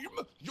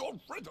 Stream! Your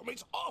rhythm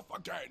is off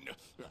again!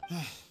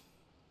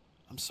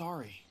 I'm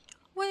sorry.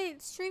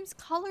 Wait, Stream's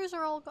colors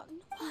are all gone.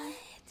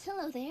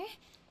 Hello there.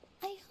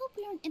 I hope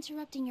we aren't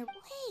interrupting your...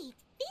 Wait,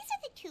 these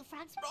are the two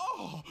frogs.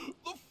 Ah,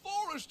 the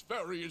forest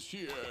fairy is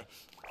here!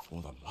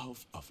 For the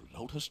love of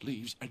lotus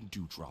leaves and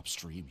dewdrop,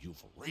 Stream,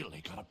 you've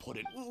really gotta put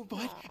it...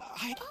 But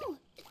Oh,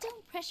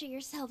 don't pressure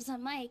yourselves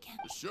on my account.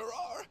 Sure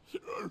are.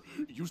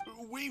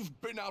 We've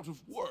been out of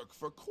work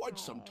for quite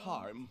some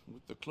time,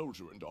 with the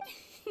closure and all.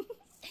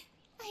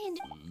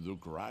 The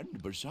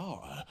Grand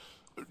Bazaar.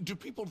 Do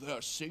people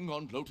there sing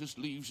on lotus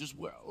leaves as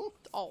well?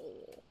 Oh.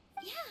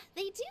 Yeah,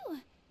 they do.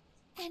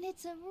 And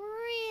it's a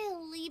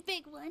really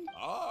big one.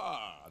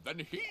 Ah, then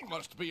he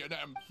must be an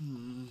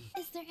M.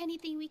 Is there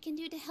anything we can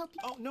do to help you?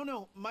 Oh,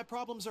 no. My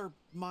problems are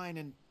mine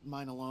and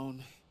mine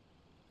alone.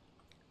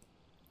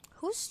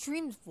 Who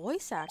streams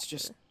voice actor? It's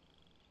just,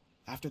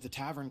 after the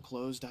tavern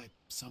closed, I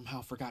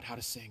somehow forgot how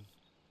to sing.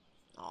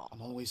 Aw.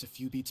 I'm always a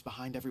few beats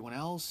behind everyone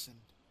else, and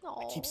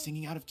I keep Aw.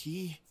 singing out of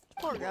key.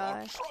 Poor You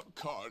are guy. trump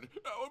card,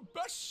 our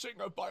best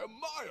singer by a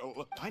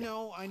mile. I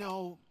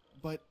know,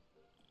 but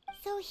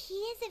So he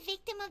is a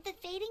victim of the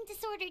fading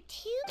disorder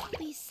too? Don't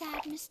be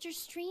sad, Mr.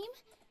 Stream.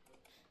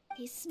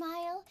 Please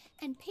smile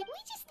and pick.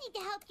 We just need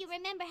to help you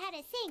remember how to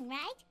sing,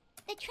 right?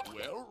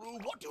 Well,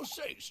 what do you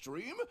say,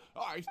 Stream?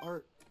 are you...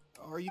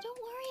 Don't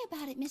worry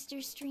about it,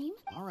 Mr. Stream.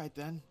 All right,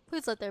 then.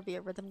 Please let there be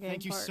a rhythm game.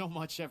 Thank you part. so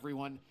much,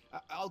 everyone.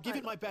 I'll give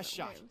it my best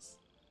shot. Games.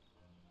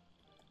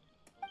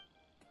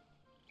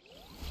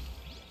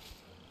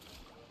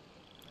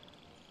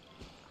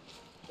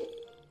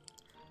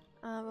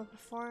 We'll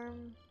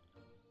perform.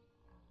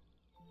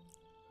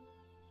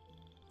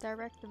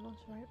 Direct the most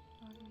right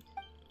body.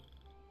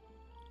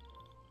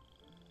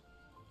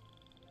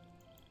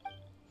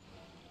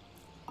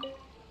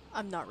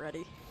 I'm not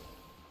ready.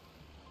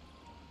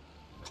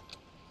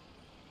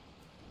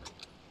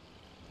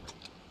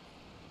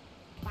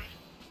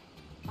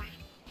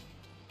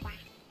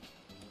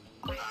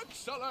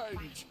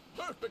 Excellent!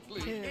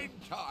 Perfectly 2, in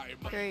time.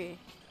 3,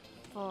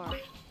 4.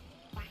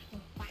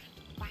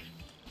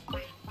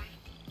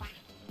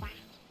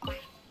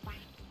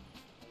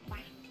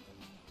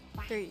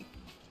 3,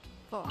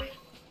 4.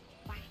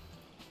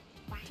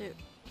 2,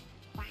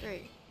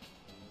 3.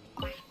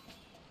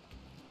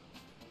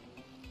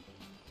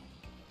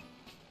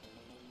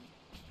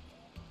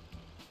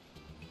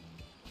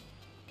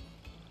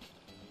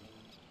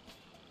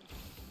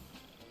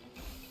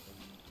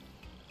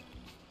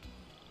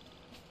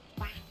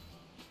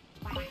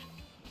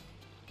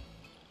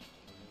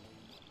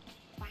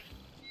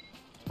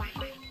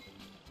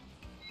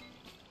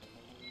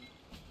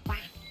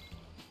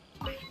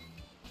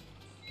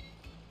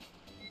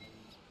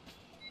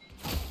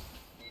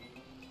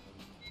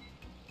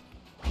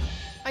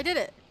 I did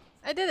it!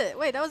 I did it!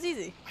 Wait, that was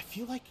easy. I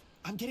feel like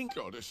I'm getting...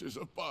 Goddesses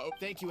above.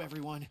 Thank you,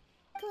 everyone.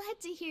 Glad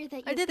to hear that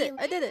you I did it! feel-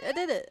 I did it! I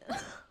did it!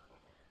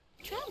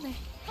 Traveler,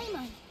 hang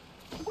on.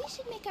 We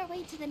should make our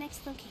way to the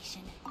next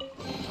location.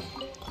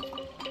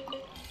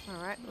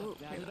 Alright. Ooh,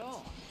 Not at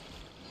all.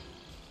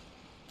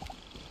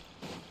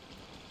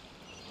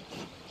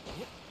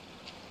 Yep.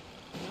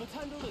 No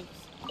time to lose.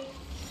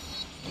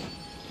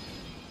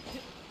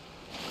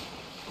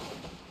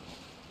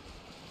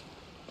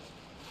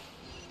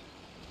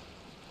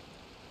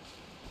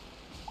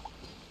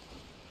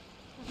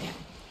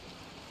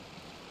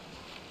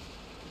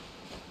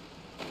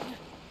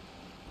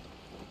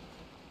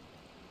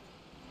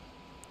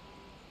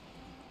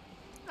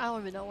 I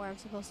don't even know where I'm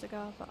supposed to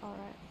go, but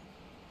alright.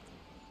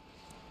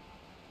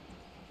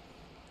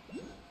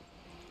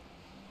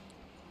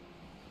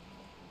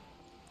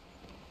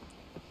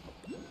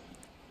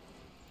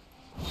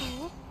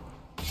 Oh.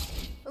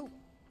 Oh.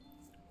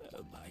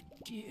 Oh, my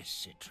dear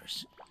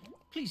Citrus.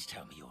 Please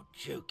tell me you're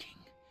joking.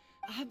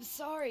 I'm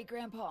sorry,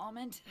 Grandpa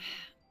Almond.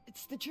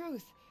 It's the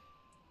truth.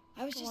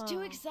 I was just too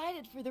Wow.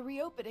 excited for the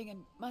reopening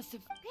and must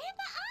have...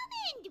 Grandpa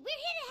Almond,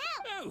 we're here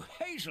to help.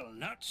 Oh,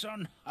 hazelnuts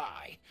on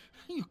high.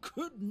 You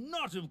could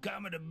not have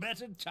come at a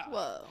better time.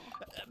 Whoa.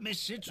 Miss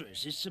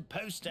Citrus is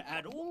supposed to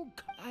add all...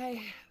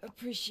 I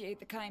appreciate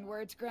the kind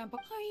words, Grandpa.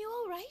 Are you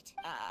all right?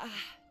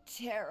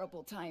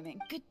 Terrible timing.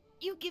 Could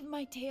you give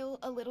my tail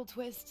a little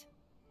twist?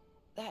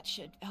 That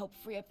should help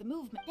free up the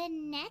movement. The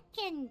neck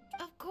and...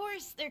 Of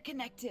course they're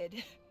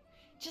connected.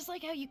 Just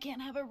like how you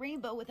can't have a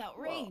rainbow without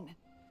rain.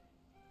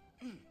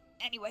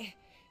 Anyway,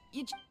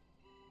 you...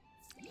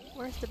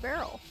 Where's the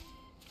barrel?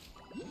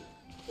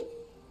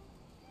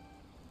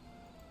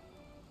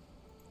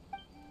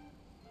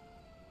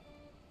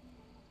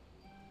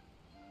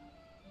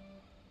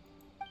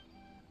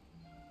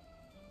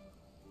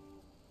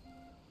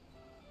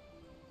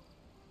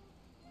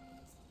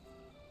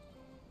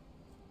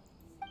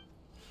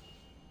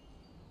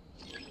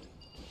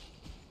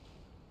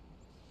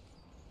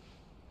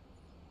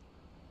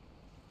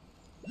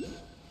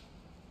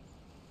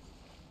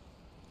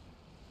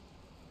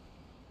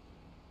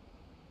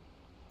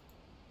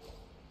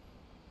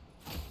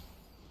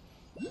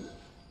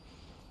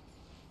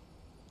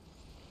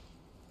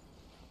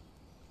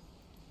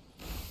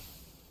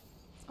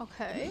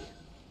 Okay.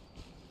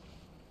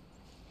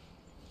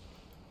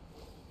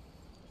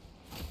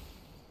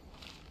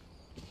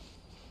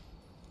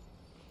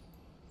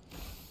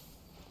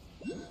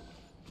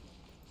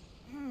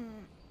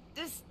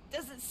 This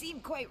doesn't seem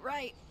quite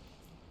right.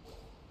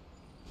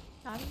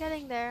 I'm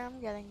getting there, I'm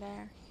getting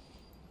there.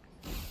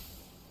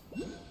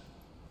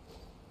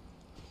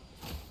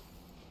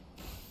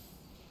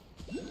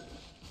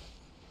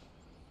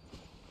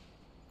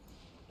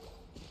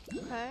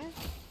 Okay.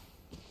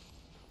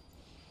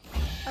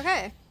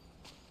 Okay.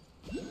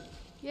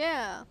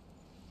 Yeah.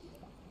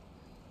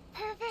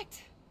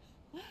 Perfect.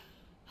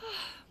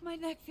 My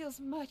neck feels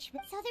much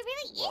better. So there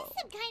really is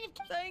some kind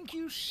of... Thank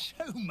you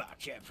so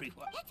much,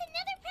 everyone. That's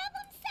another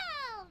problem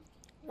solved!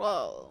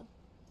 Whoa.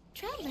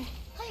 Traveler,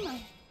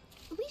 Paimon,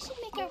 we should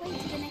make our way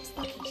to the next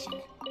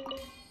location.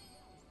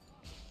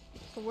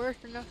 So where's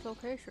the next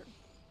location?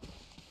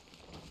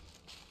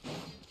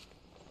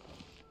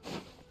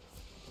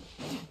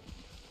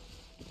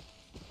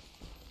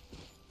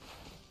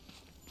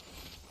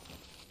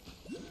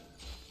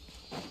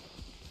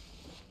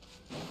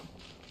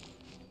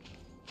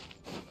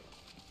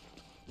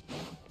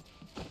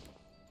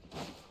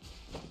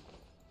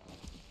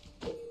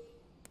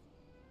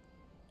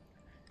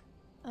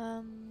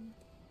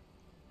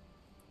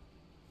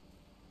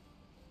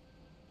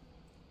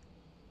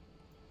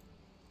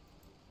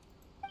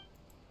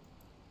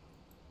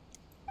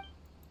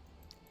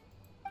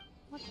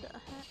 What the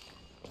heck?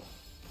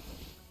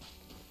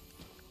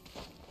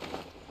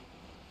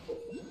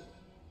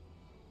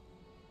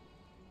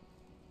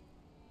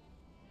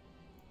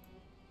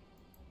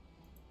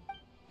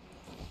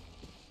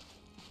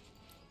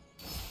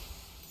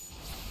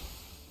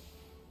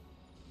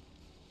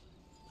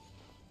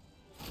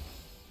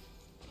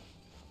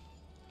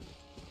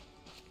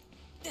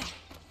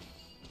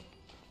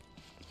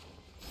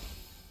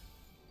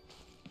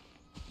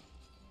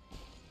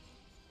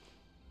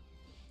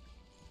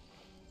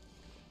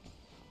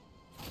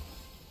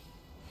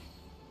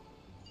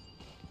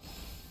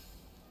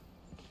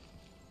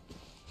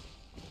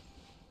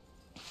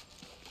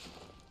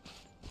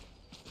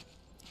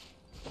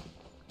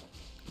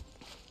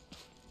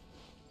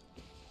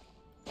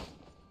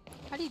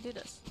 How do you do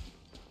this?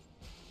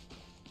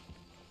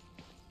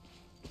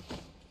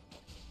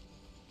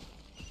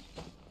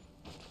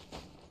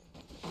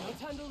 No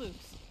time to lose.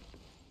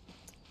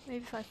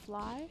 Maybe if I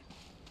fly?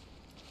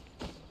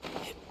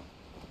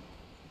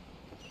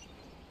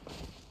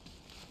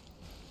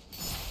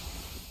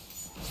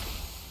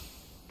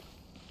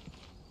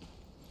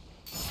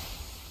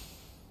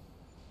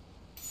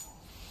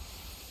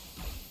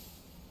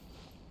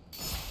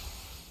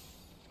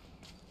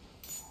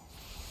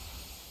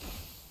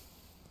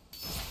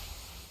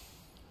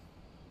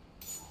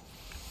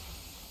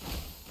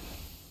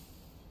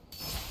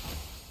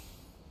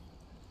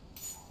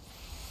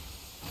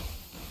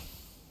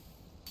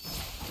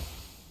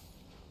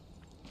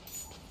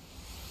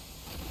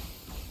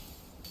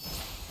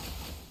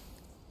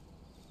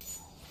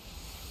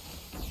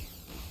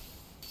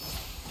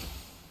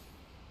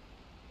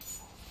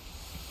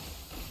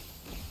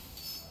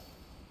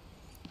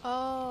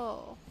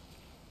 Oh.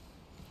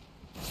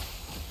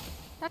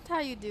 That's how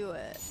you do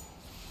it.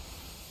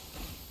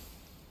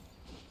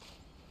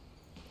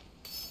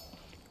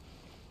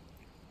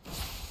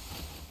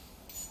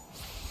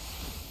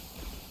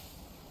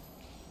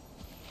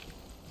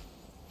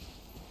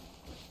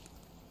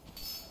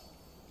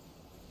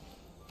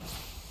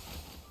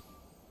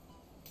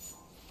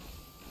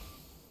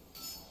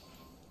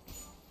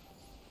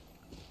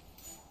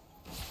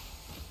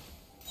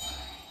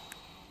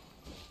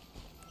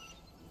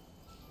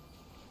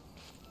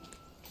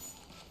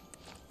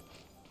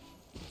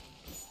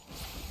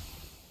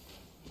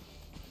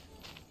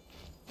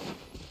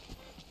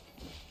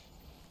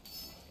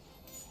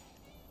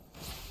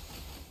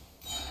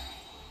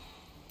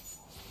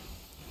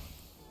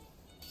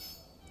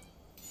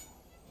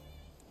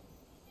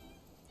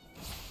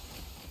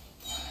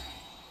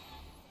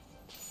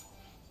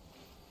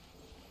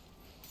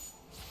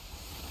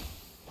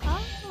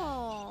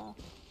 Oh.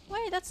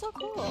 Wait, that's so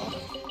cool.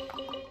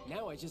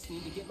 Now I just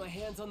need to get my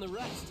hands on the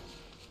rest.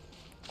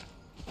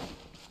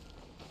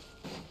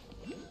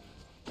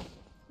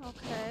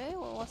 Okay,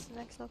 well, what's the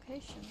next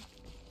location?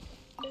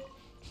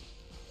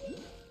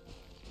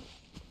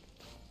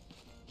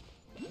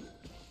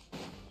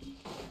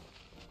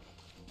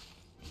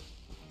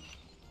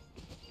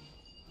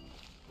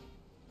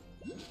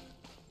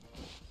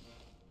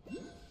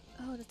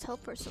 Oh, the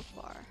teleport so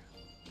far.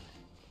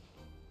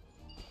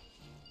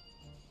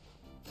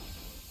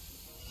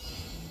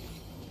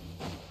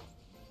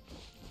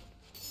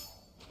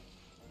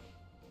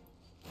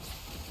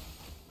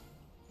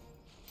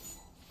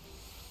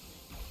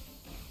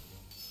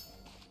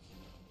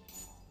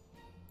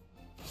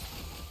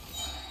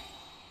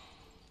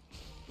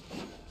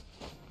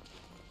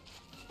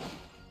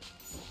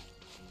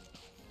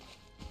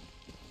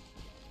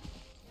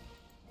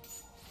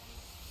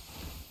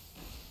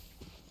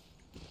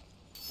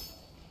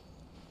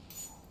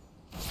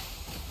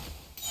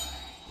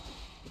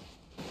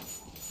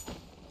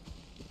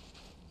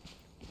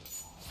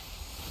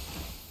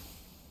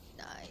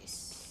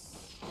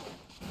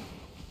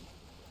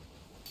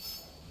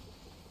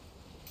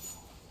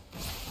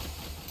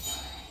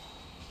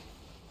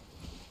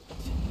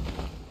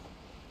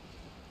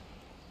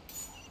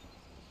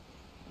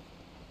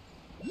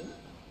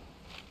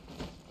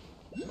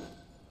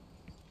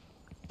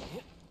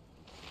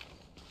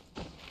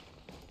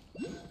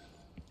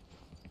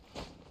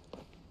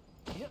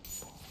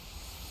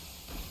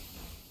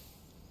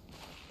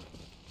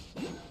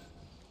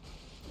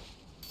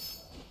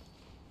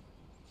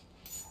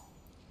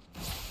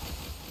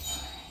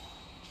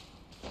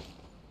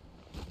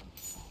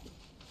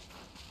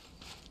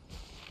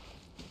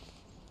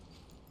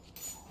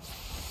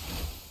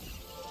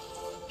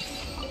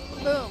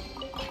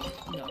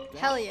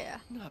 Hell yeah.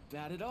 Not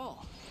bad at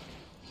all.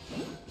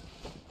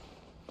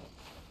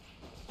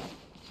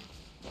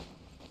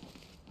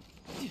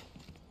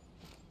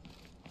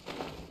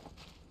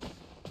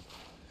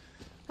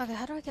 Okay,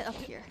 how do I get up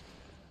here?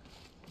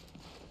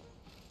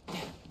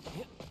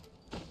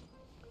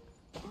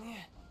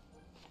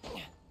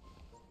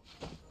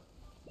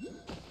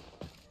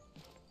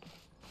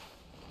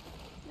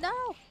 No!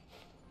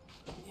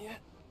 Yeah.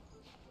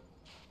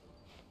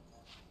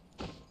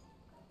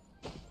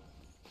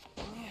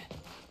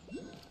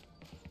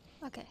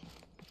 Okay.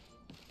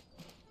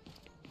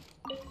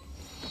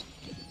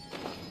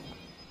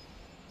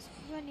 So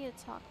who do I need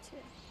to talk to?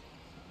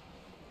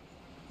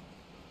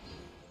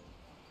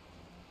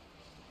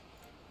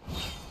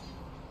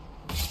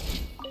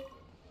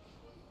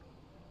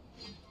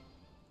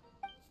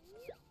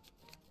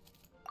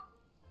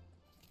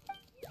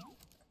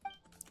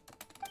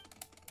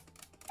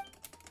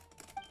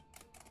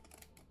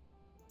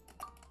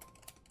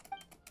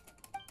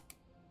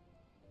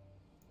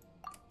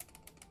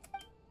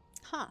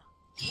 Huh.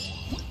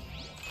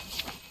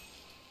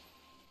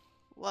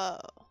 Whoa.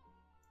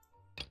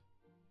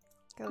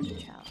 Go to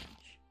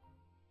challenge.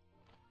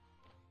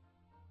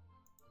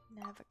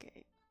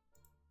 Navigate.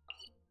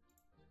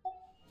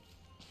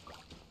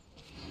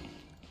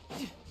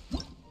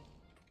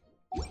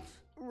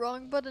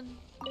 Wrong button.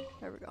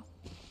 There we go.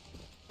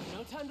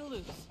 No time to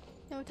lose.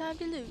 No time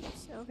to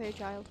lose. Okay,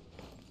 child.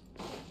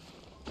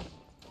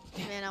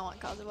 Man, I want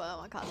Kazuha, I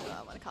want Kazuha,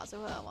 I want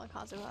Kazuha, I want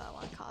Kazuha, I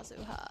want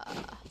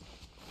Kazuha.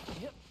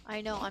 Yep.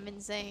 I know, I'm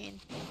insane.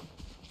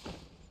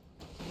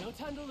 No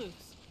time to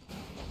lose.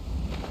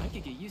 I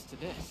could get used to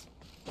this.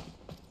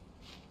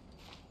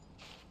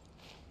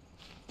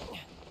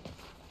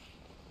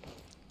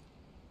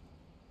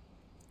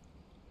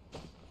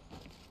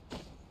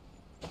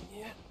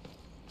 Yeah.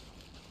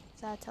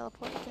 Is that a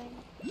teleport thing?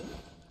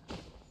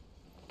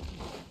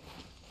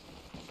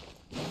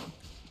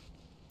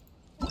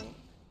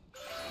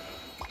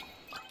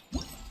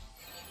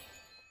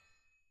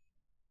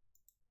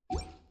 Wait.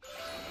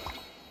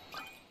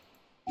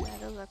 Yeah,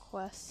 those are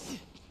quests.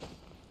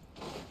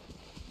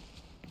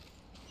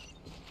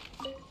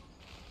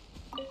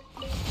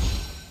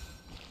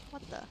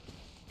 What the?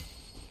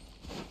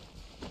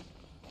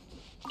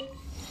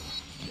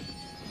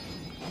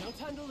 No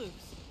time to lose.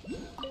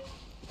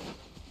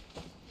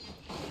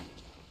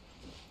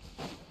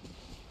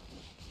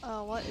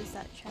 Oh, what is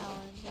that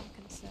challenge? I'm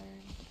concerned.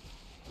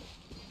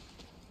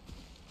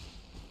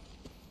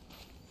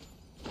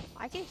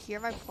 I can hear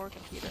my poor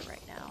computer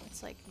right now.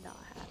 It's like not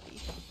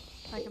happy.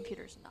 My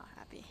computer's not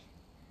happy.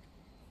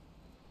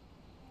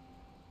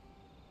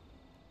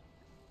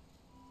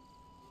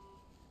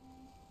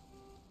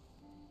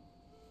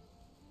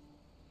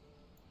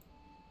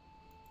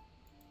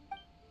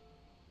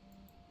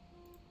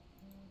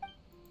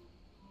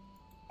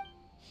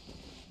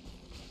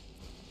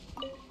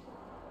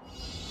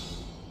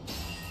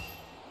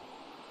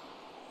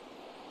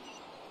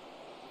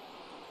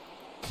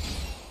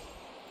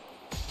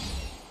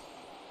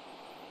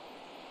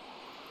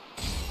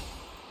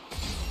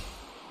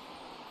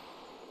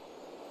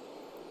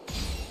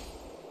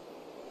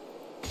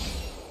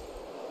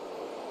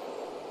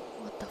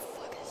 What the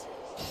fuck is this?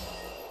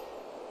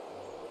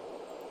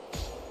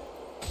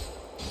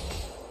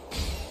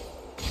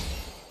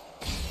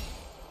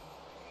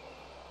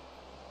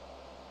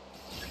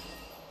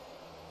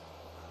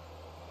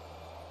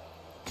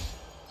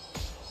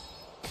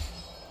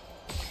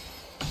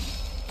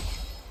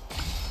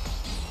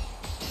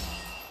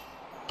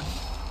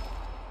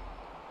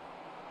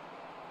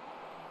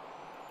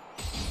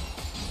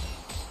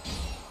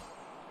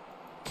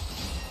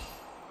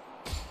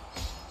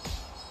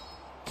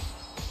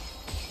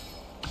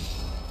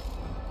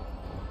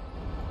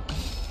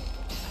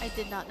 I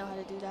did not know how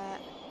to do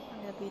that. I'm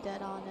gonna be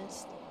dead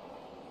honest.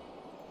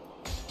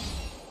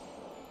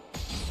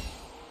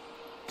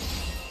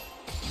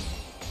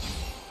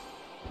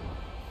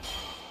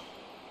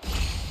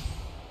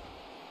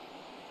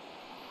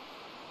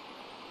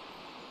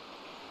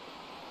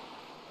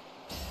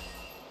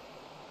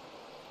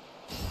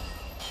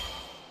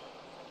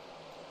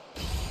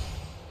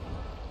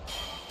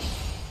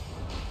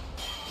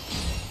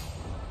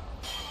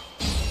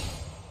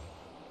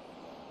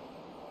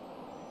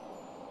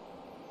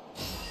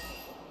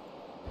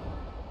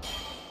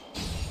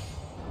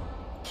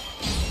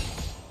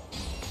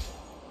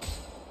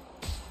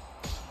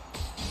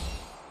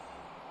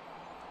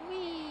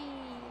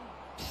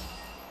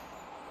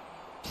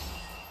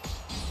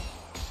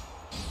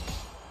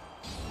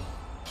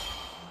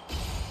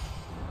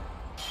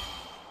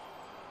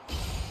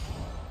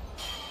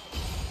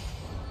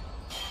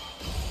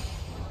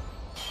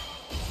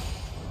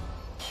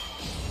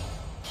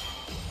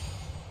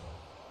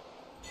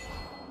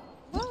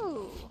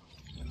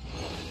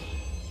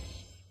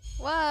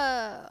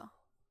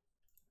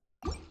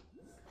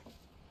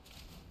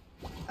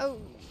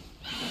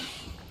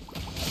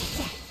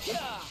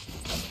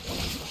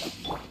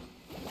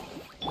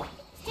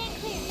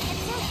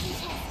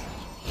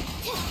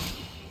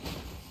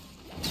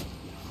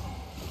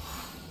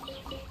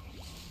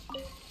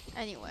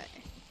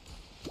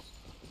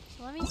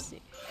 let me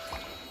see.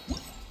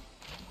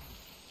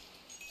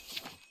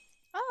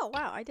 Oh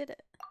wow, I did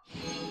it.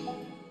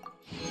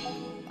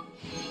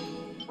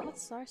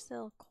 What's our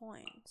still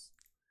coins?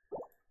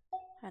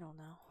 I don't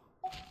know.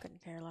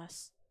 Couldn't care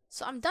less.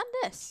 So I'm done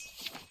this,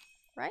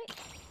 right?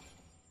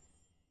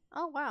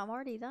 Oh wow, I'm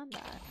already done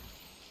that.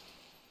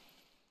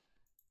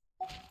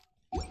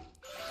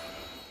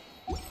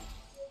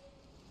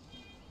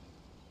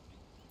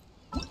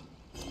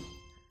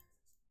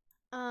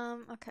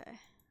 Okay.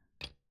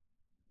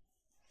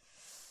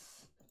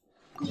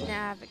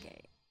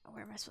 Navigate.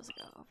 Where am I supposed to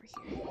go? Over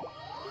here.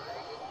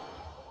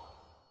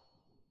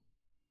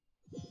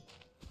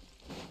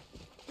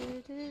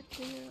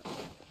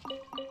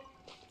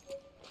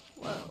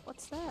 Whoa,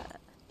 what's that?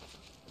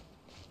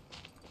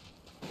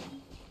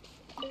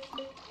 I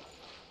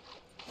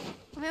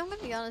mean, I'm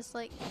gonna be honest,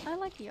 like, I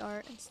like the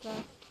art and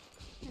stuff,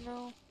 you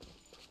know?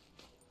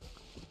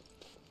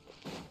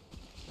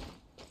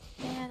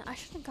 Man, I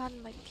should have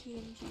gotten my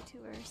PNG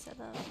tour set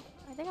up.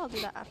 I think I'll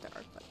do that after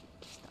art, but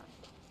it's done.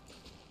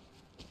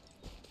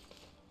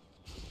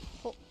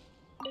 Oh.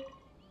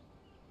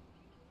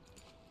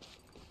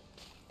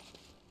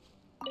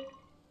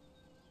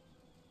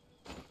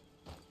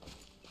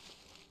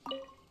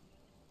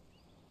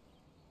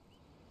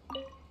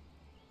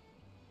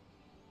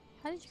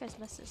 How did you guys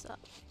mess this up?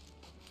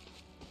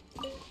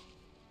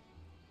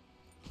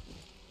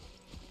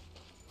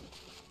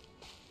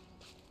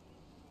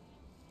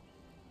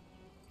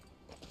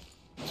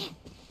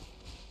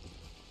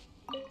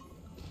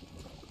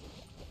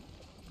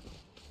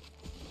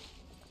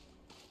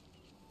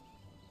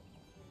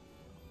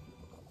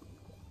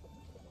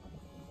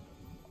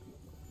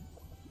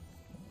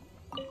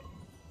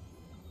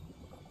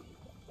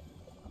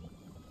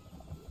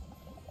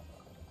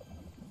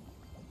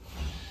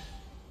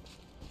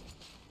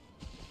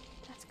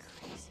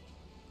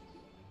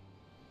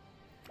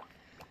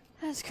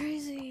 That's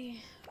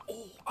crazy.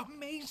 Oh,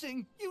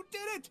 amazing! You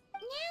did it!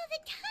 Now the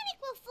tonic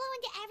will flow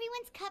into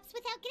everyone's cups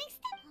without getting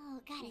stuck. Oh,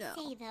 gotta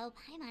say though,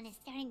 Paimon is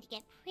starting to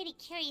get pretty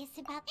curious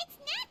about. It's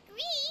not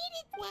greed.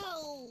 It's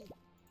Well,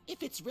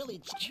 if it's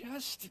really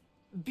Just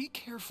be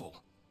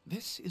careful.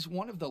 This is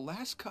one of the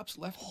last cups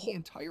left in the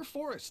entire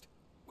forest.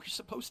 We're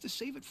supposed to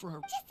save it for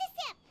our... just a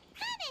sip.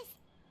 Promise.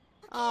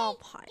 Okay, Oh,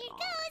 here Paimon.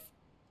 goes.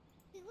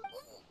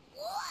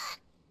 What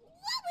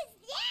was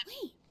that?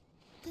 Wait,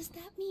 does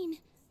that mean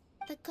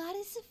the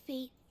goddess of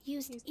fate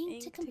used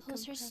ink to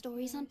compose her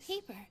stories on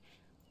paper?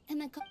 And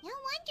the No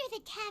wonder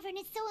the tavern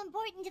is so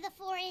important to the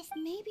forest.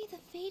 maybe the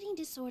fading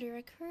disorder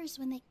occurs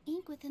when the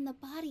ink within the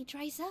body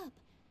dries up.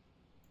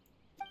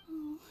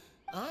 Oh,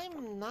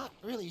 I'm not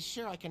really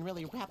sure I can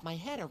really wrap my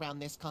head around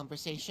this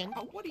conversation.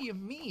 What do you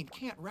mean,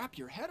 can't wrap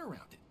your head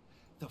around it?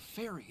 The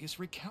fairy is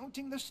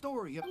recounting the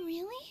story of...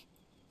 really?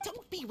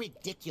 Don't be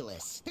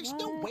ridiculous. There's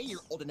no way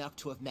you're old enough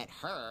to have met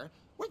her.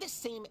 We're the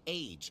same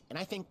age, and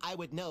I think I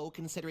would know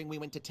considering we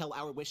went to tell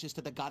our wishes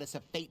to the goddess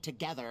of fate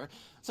together.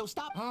 So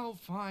stop. Oh,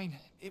 fine.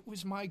 It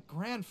was my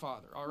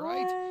grandfather, all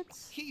right? What?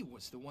 He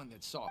was the one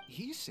that saw it.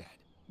 He said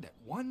that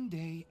one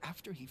day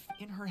after he...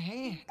 in her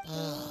hand.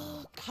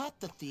 Cut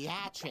the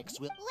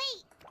theatrics, Will.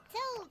 Wait,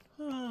 so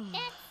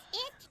that's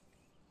it?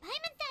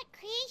 Paimon thought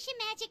creation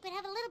magic would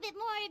have a little bit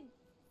more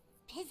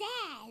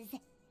pizzazz.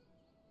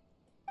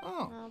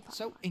 Oh,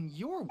 so in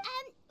your...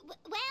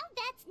 Well,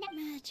 that's not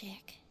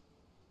Magic.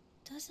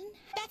 Doesn't...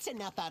 That's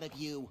enough out of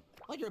you.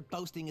 All your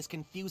boasting is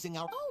confusing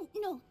our... Oh,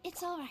 no,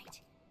 it's all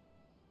right.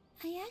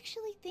 I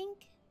actually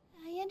think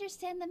I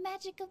understand the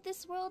magic of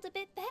this world a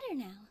bit better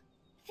now.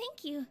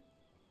 Thank you.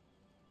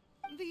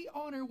 The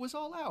honor was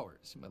all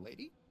ours,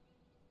 milady.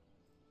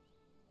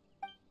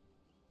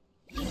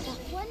 We've got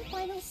one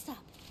final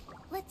stop.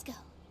 Let's go.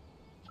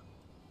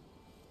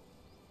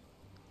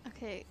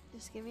 Okay,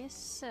 just give me a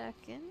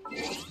second.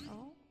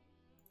 Oh.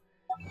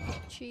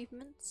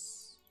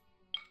 Achievements.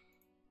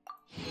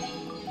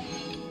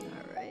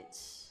 Alright.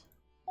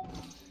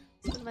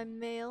 Send my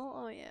mail.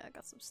 Oh yeah, I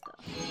got some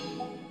stuff.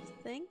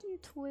 Thank you,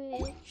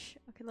 Twitch.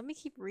 Okay, let me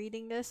keep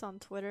reading this on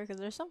Twitter because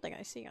there's something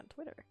I see on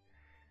Twitter.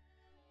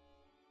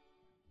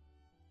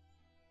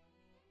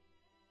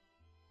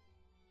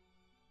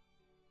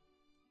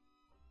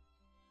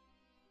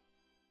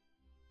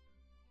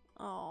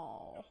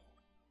 Oh.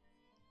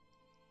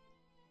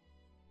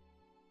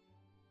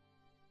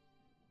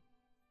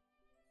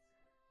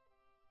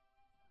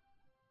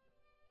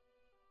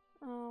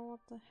 Oh, what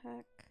the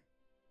heck?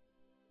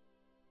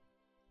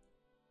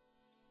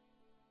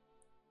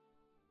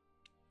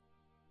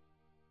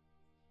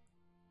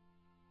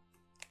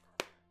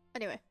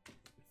 Anyway.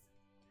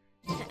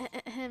 I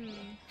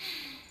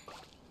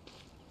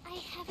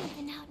haven't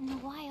been out in a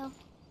while.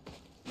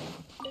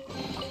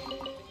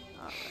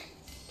 Alright.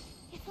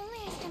 If only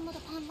I stumbled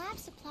upon lab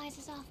supplies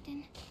as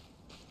often.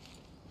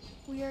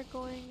 We are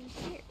going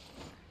here.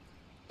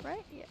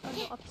 Right? Yeah, oh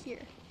no, up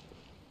here.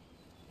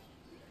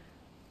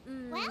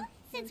 Well,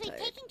 since I'm we've tired.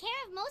 taken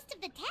care of most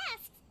of the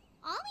tasks,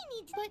 all we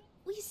need to... But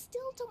we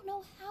still don't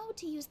know how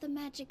to use the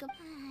magic of...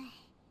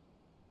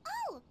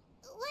 Oh,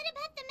 what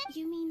about the...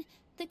 You mean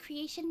The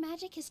creation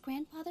magic his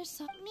grandfather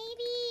saw.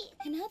 Maybe...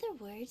 In other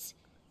words,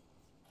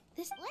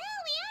 this... Well,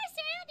 we are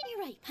surrounded...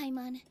 You're right,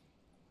 Paimon.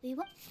 We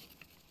won't...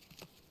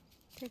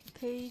 Take a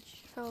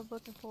page from a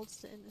book and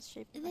folds it in the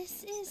shape of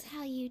This is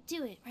how you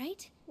do it,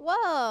 right?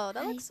 Whoa, that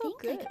I looks so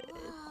think I good. could-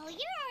 Oh,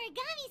 your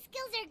origami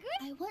skills are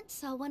good. I once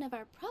saw one of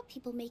our prop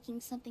people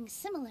making something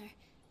similar.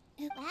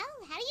 Well,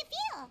 how do you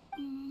feel?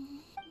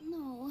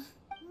 No.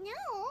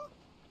 No?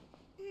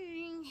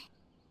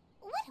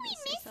 What are we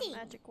Say some missing?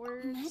 magic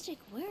words. Magic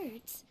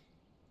words?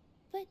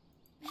 But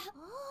how...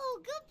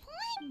 Oh, good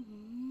point.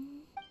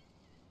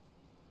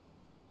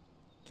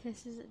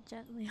 Kisses it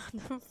gently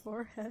on the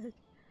forehead.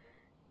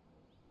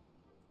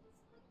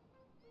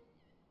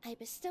 I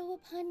bestow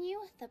upon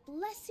you the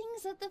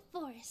blessings of the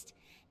forest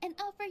and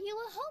offer you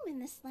a home in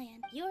this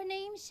land. Your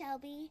name shall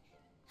be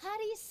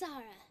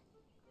Harisara.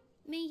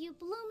 May you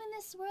bloom in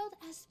this world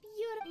as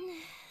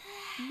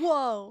beautiful.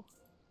 Whoa!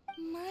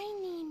 My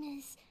name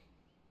is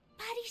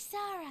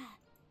Parisara.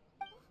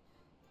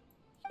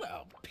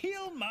 Well,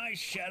 peel my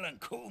shell and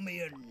call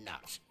me a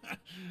nut.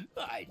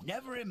 I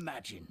never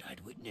imagined I'd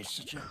witness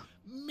such a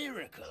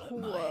miracle at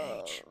my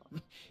Whoa. age.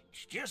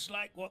 It's just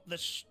like what the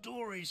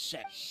story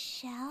said.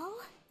 Shell?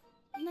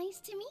 Nice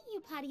to meet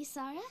you,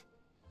 Parisara.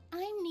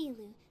 I'm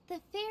Nilu, the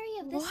fairy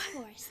of this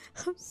forest.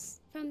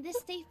 From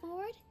this day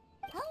forward,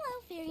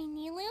 Hello, Fairy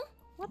Nilu.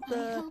 What I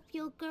the? hope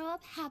you'll grow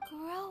up happy.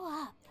 Grow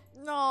up.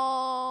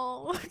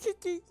 No! Look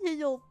at your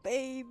little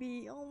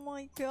baby. Oh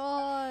my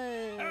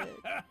god.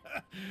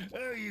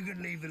 Oh, you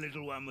can leave the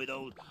little one with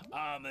old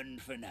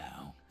Almond for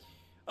now.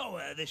 Oh,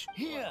 this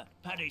here,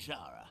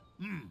 Parisara.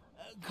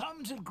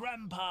 Come to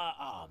Grandpa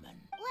Almond.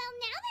 Well,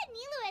 now that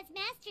Nilu has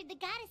mastered the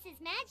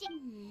goddess's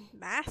magic...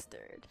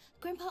 Mastered.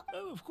 Grandpa,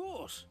 Oh, of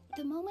course.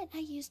 the moment I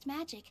used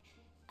magic,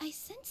 I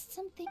sensed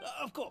something.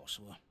 Of course.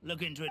 We'll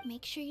look into it.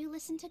 Make sure you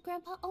listen to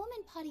Grandpa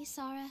Almond,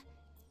 Parisara.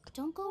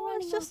 Don't go Oh,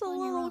 running it's just a off on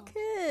your little own.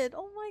 kid.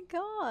 Oh my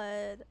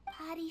god.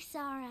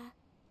 Parisara.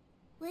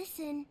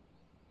 Listen.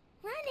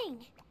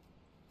 Running.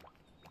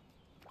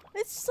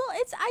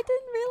 I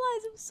didn't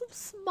realize it was so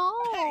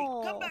small.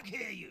 Hey, come back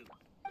here, you.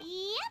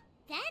 Yep,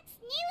 that's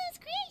Nilu's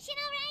creation,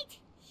 all right.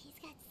 She's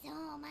got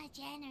so much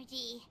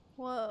energy.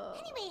 Whoa.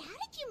 Anyway, how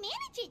did you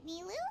manage it,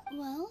 Nilu?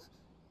 Well,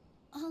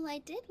 all I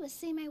did was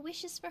say my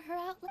wishes for her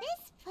out.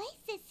 This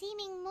place is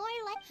seeming more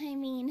like... I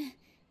mean,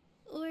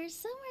 or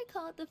somewhere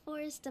called the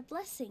Forest of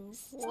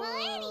Blessings. Well,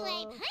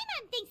 anyway,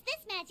 Paimon thinks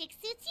this magic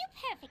suits you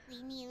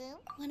perfectly, Nilu.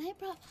 When I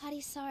brought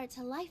Parisara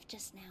to life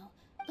just now,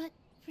 but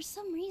for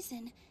some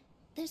reason,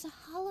 there's a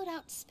hollowed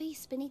out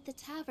space beneath the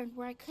tavern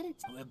where I couldn't...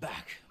 We're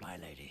back, my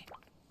lady.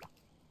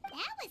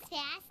 That was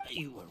fast.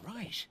 You were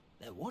right.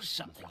 There was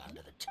something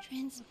under the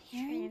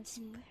Transparent.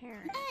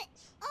 Transparent.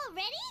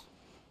 Already?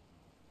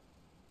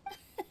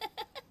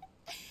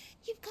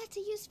 You've got to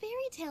use fairy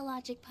tale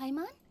logic,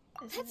 Paimon.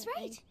 Is That's it an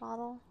right. ink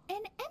bottle?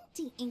 An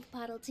empty ink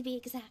bottle, to be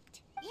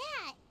exact.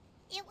 Yeah,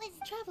 it was...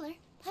 Traveler,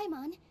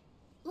 Paimon,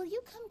 will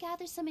you come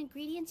gather some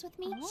ingredients with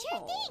me?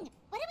 Sure thing.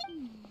 What do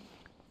we...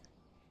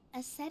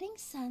 A setting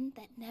sun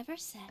that never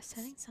sets. A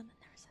setting sun that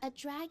never sets. A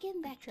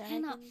dragon that Dragon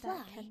cannot fly.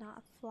 that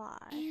cannot fly.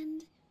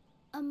 And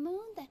a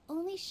moon that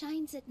only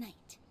shines at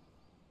night.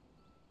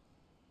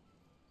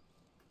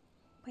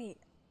 Wait,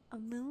 a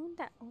moon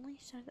that only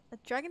shines. A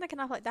dragon that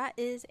cannot fly. That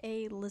is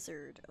a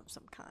lizard of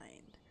some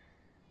kind.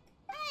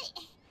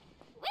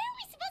 Where are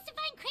we supposed to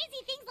find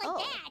crazy things like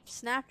that?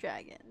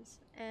 Snapdragons.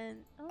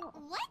 And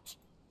What?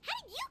 How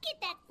did you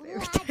get that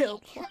fairy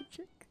tale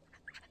logic.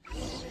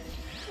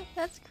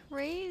 That's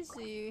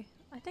crazy.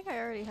 I think I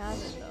already have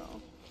it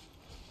though.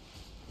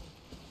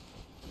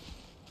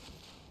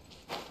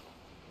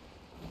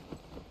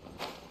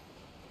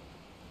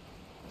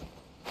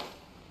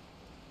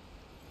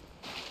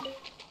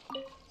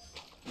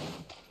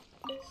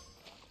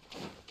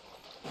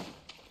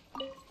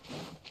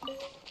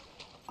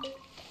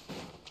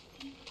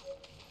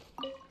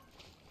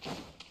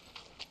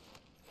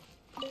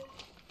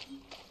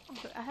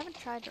 Okay, I haven't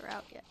tried the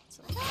route yet,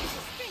 so.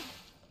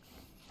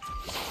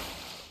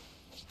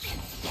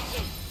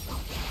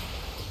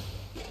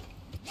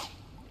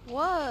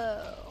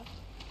 Whoa!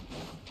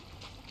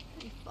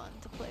 Pretty fun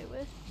to play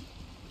with.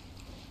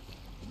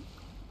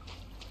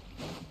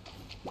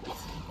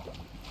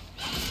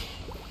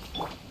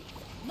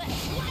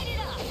 Let's light it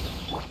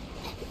up!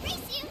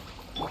 Race you!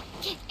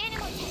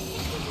 Animal 60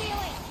 feet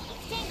away!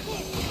 Stand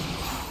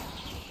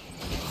clear!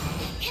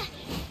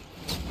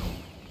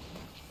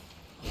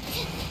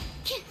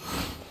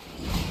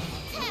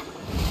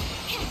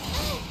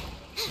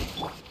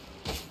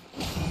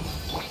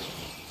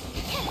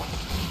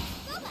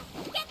 Boba,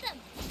 get them!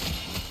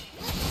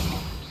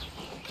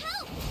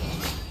 Help!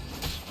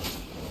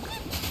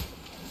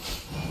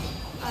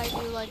 I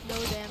do like no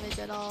damage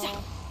at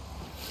all.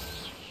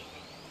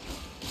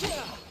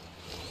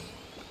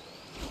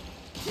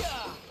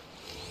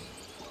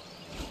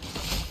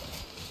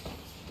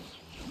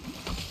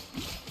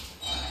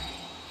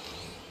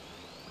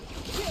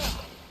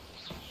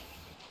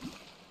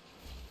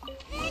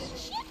 That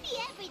should be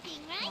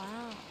everything, right?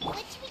 Wow.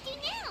 What should we do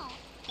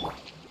now?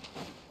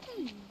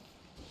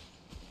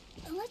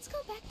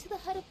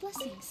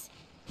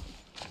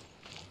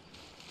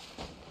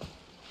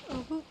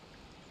 Oh boop.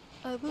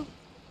 Oh boop.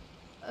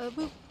 Oh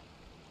boop.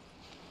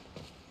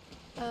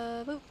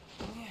 Boop.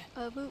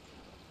 Boop.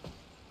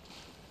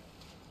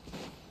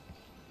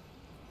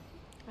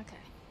 Okay.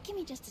 Give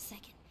me just a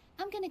second.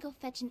 I'm gonna go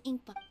fetch an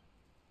ink bottle.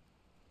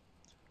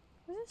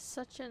 This is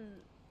such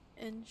an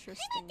interesting.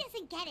 Paimon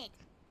doesn't get it.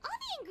 All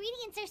the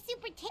ingredients are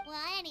super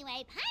well,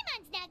 anyway,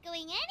 Paimon's not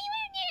going anywhere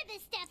near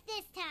this stuff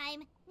this time.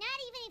 Not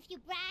even if you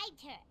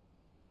bribed her.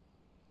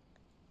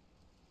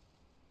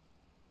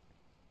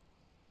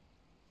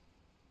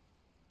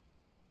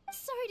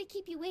 Sorry to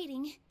keep you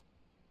waiting.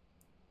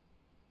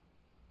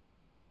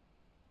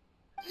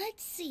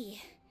 Let's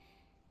see.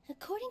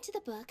 According to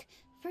the book,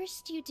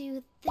 first you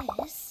do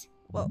this.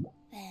 Whoa.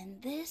 Then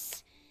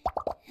this.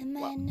 And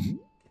then...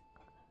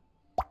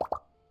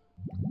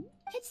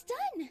 It's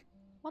done!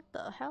 What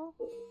the hell?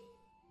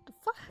 The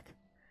fuck?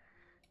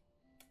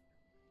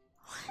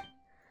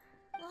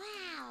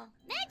 Wow.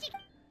 Magic!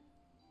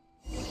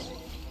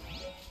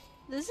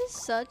 This is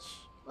such,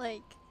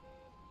 like,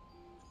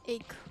 a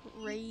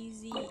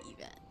crazy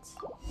event.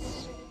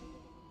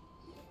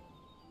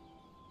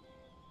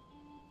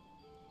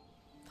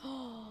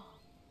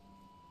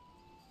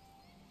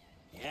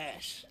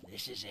 Yes,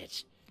 this is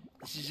it.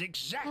 This is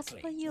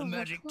exactly what you the look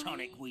magic like.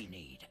 tonic we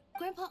need.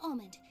 Grandpa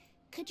Almond,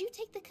 could you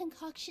take the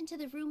concoction to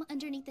the room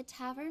underneath the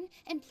tavern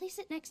and place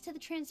it next to the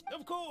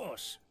Of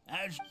course.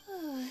 As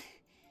I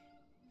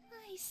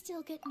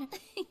still get no.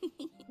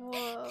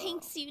 Whoa.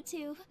 Thanks, you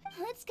two.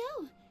 Let's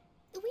go.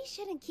 We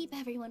shouldn't keep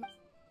everyone.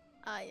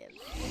 I am.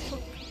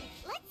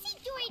 Let's see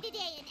Dory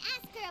today and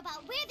ask her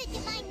about where the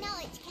Divine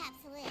Knowledge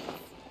Capsule is.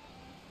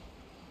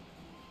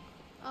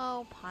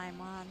 Oh,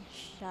 Paimon,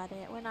 shut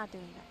it. We're not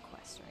doing that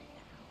quest right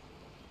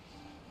now.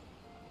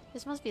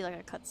 This must be like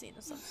a cutscene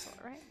of some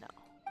sort, right? No.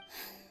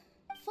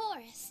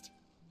 Forest,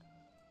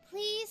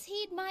 please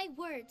heed my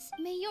words.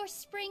 May your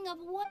spring of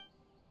what?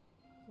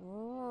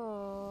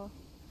 Oh.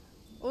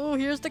 Oh,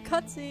 here's the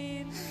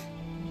cutscene.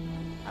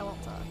 I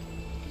won't talk.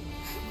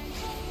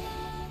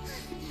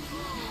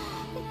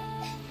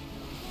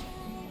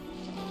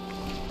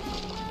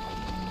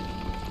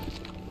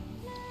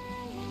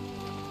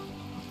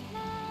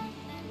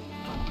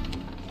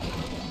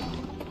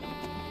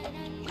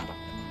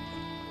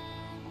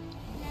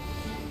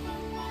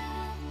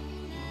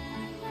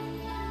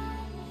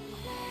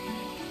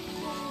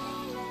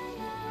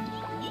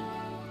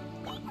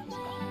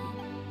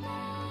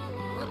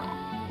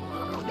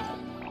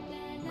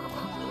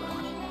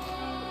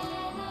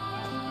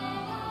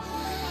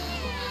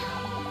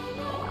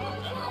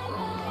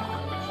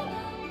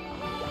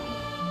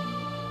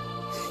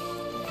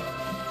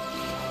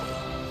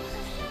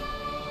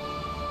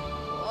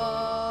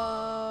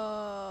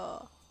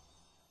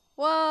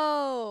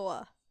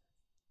 Whoa!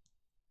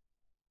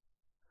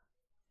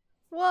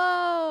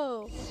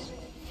 Whoa!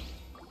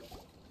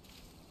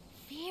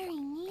 Fairy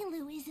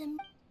Nilu is a...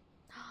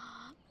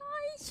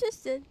 It's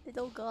just a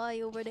little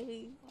guy over there.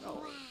 Oh.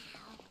 Wow.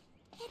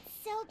 It's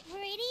so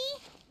pretty.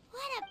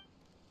 What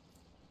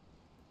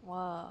a...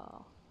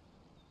 Wow.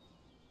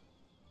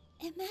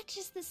 It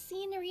matches the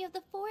scenery of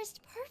the forest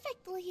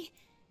perfectly.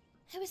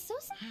 I was so.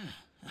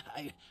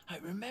 I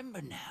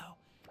remember now.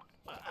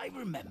 I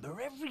remember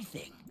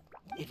everything.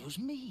 It was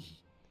me.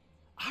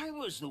 I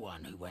was the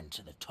one who went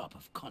to the top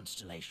of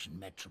Constellation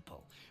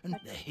Metropole, and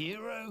the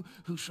hero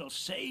who shall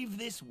save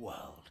this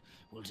world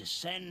will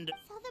descend.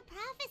 So the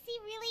prophecy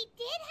really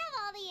did have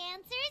all the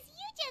answers.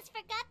 You just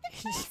forgot the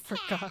Just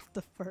first half. forgot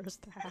the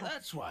first half.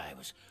 That's why I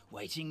was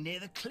waiting near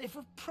the Cliff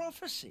of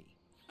Prophecy.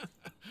 Is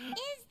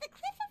the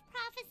Cliff of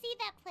Prophecy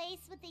that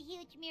place with the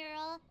huge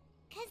mural?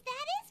 'Cause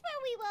that is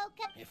where we woke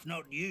up. If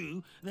not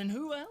you, then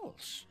who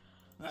else?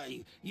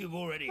 You've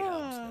already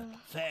helped the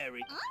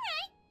fairy. All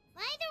right.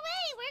 Either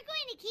way, we're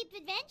going to keep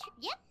adventure.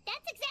 Yep,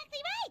 that's exactly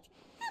right.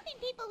 Helping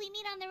people we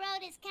meet on the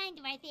road is kind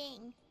of our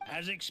thing.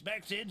 As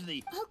expected,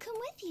 the I'll come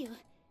with you.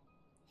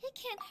 It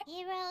can't.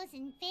 Heroes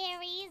and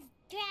fairies,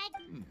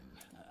 dragons.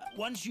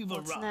 once you've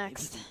What's arrived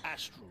next? at the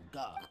astral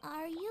guard.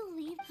 Are you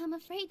leaving? I'm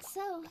afraid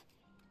so.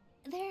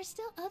 There are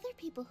still other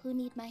people who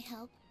need my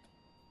help.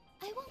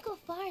 I won't go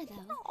far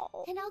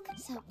though, and I'll.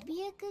 So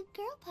be a good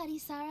girl, Patty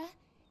Sarah,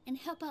 and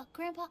help out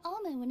Grandpa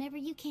Almond whenever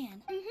you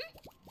can.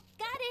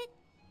 Got it.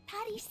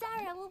 Patty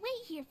Sarah will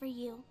wait here for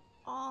you.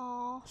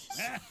 Aw, she's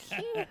so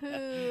Ah,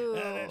 cute.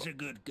 that's a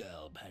good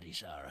girl, Paddy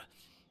Sarah.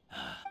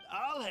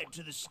 I'll head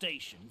to the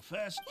station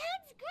first.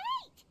 Sounds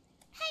great.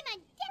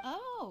 Paimon.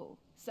 Oh,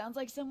 sounds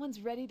like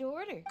someone's ready to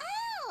order.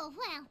 Oh,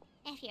 well,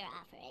 if you're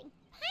offering.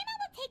 Paimon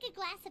will take a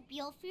glass of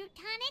Buell fruit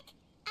tonic.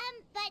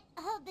 But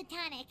hold the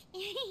tonic.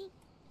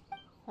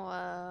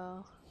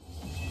 Wow.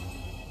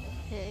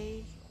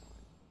 Page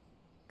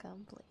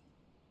complete.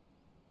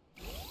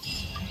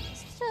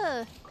 Such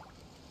a...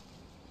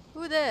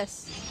 Who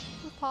this?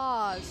 Who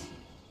pause?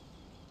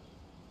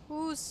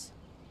 Who's...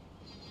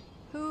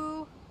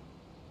 Who?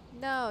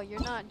 No,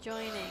 you're not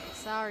joining.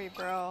 Sorry,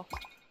 bro.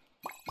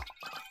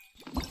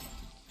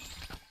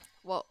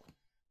 Whoa.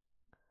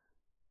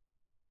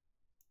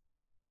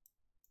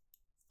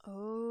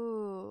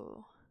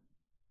 Oh.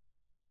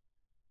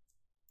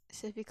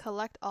 So if you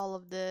collect all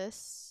of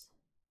this,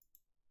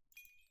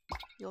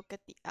 you'll get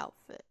the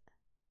outfit.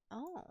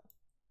 Oh.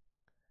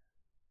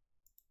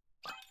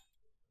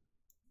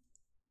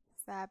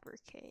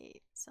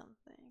 Fabricate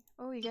something.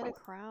 Oh, you get a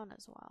crown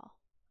as well.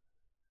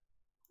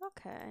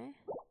 Okay.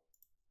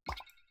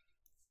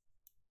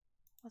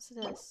 What's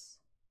this?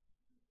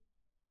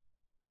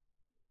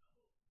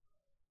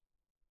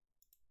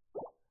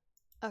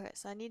 Okay,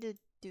 so I need to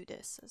do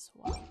this as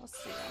well.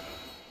 Let's do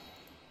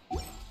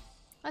that.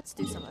 Let's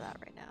do some of that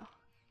right now.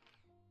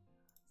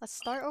 Let's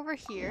start over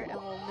here and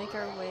we'll make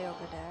our way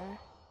over there.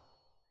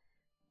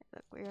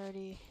 Look, we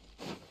already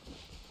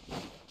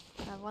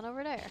have one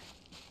over there.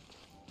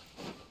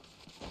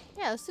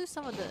 Yeah, let's do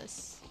some of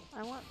this.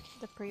 I want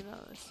the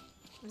primos.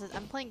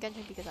 I'm playing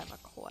Genshin because I have a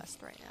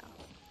quest right now.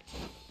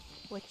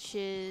 Which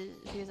is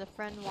because a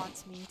friend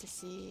wants me to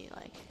see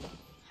like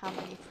how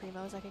many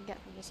primos I can get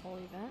from this whole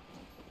event.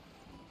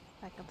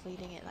 By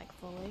completing it like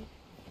fully.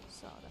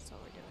 So that's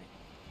what we're doing.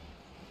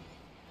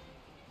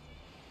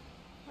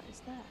 What is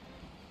that?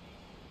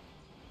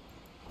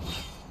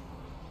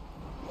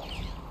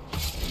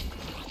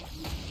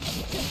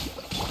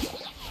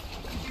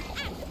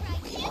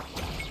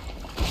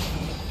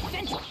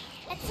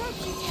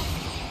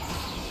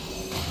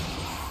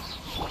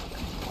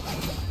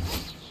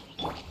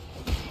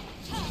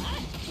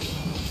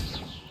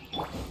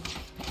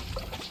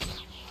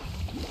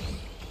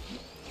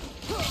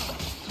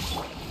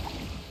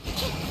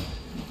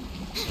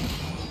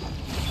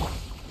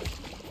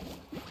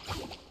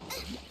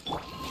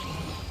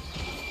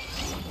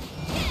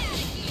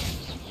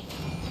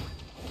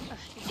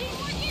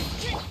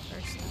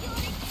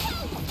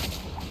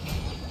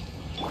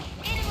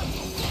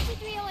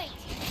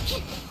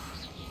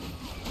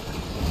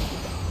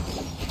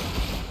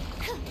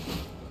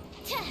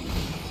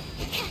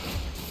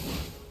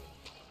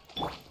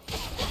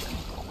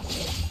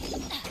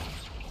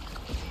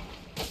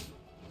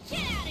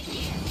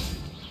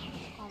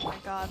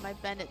 My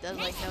Bennett does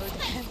like no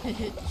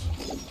damage.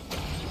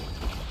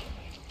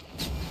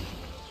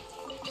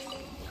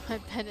 My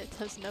Bennett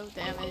does no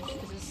damage.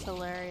 This is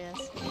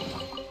hilarious.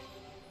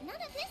 None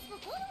of this will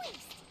go to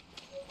waste.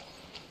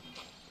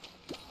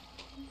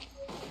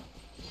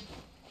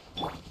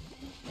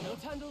 No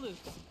time to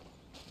lose.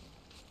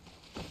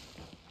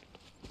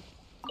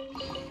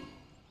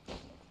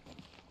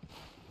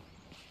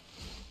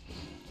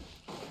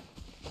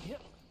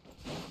 Yep.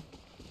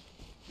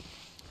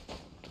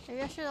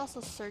 Maybe I should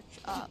also search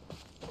up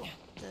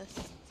this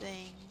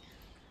thing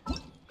as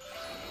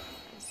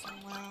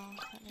well.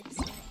 That makes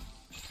sense.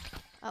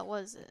 What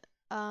was it?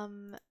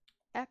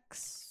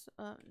 X.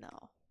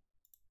 No.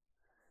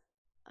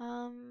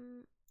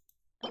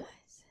 What is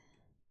it?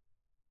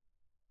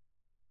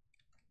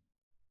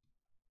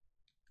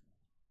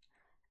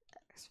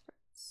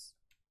 Experts.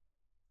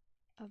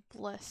 A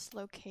bliss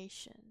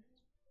location.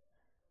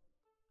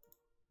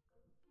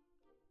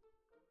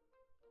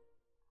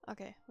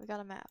 Okay, we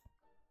got a map.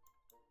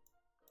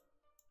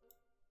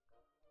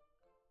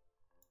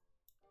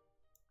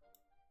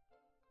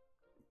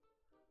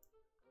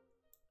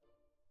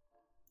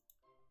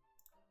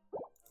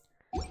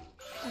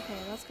 Okay,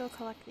 let's go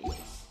collect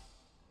these.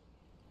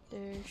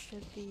 There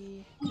should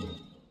be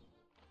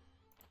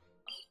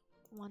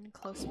one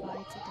close by to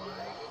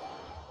there.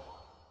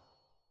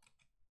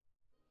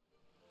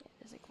 Yeah,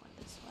 there's like one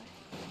this way.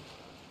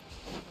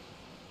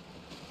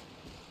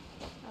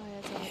 Oh yeah,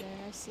 it's over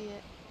there. I see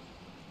it.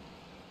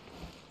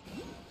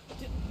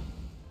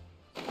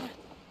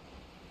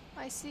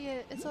 I see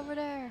it. It's over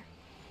there.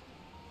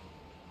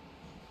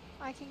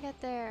 I can get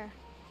there.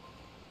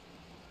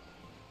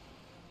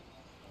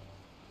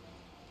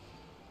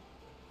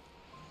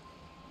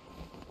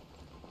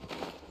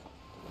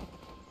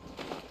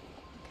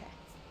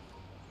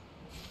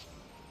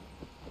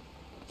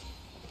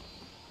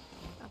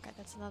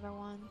 That's another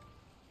one.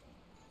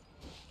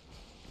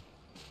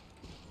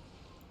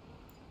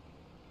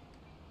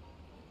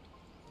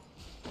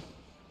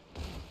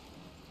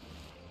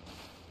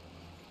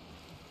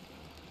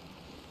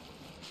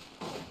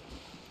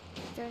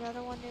 Is there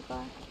another one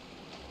nearby?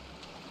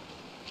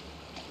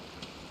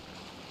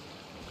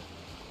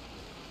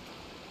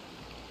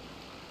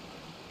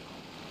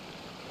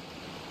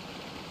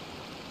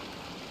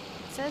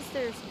 It says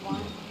there's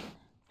one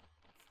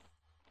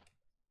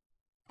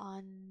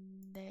on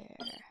there.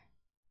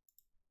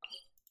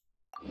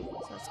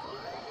 So let's go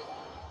over there.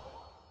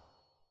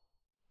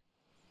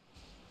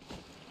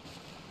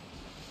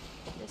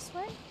 This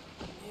way?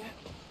 Yeah.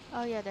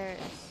 Oh yeah, there it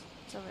is.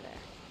 It's over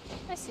there.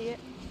 I see it.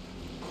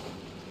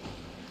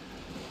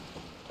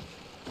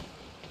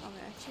 Oh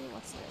man, actually,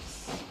 what's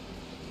this?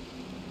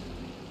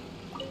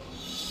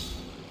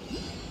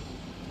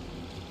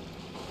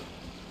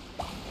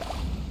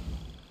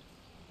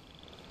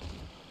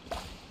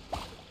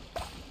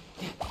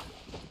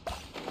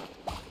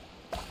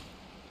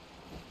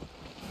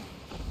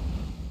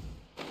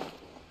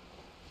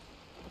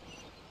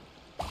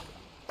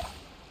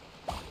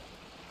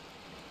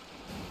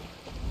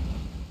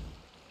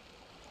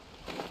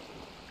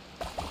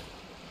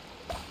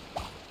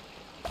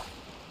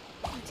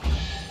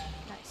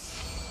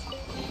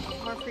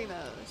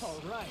 Primo's.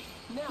 Alright,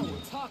 now we're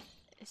talking.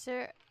 Is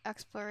there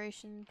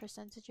exploration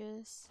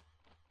percentages?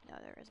 No,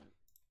 there isn't.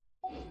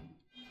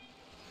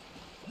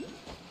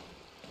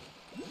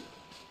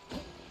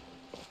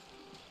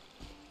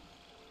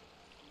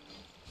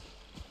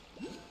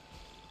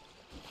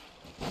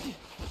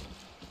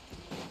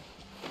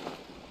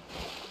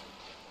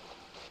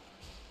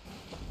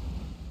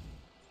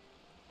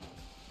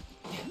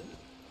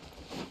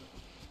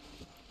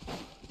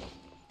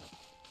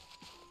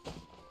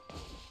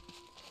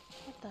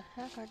 What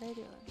the heck are they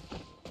doing?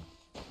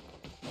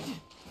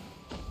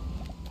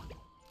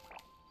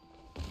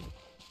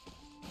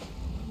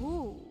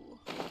 Ooh.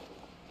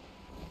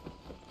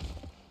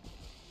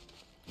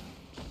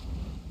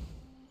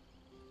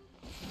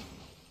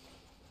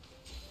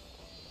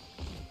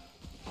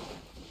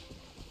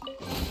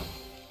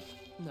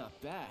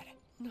 Not bad.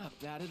 Not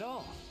bad at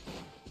all.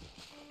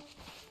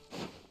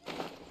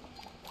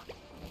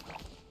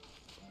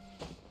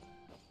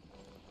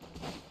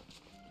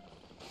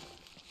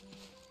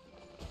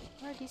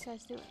 What are these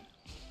guys doing?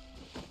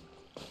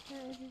 Can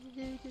I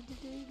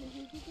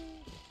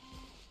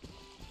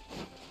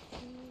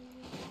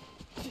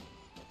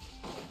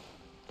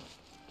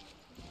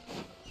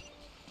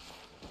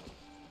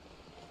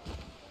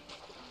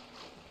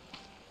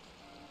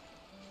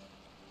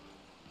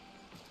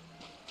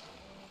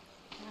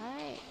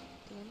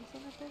do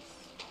anything with this?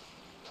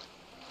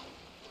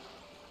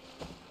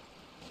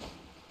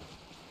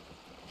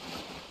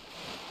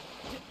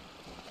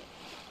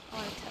 I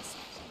want to test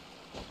something.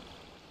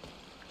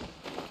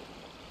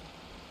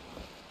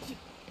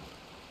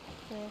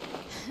 Okay.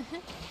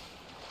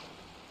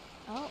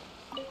 Oh.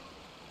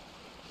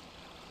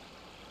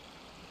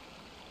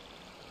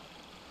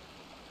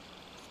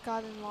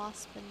 Gotten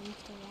lost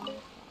beneath the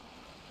waterfall.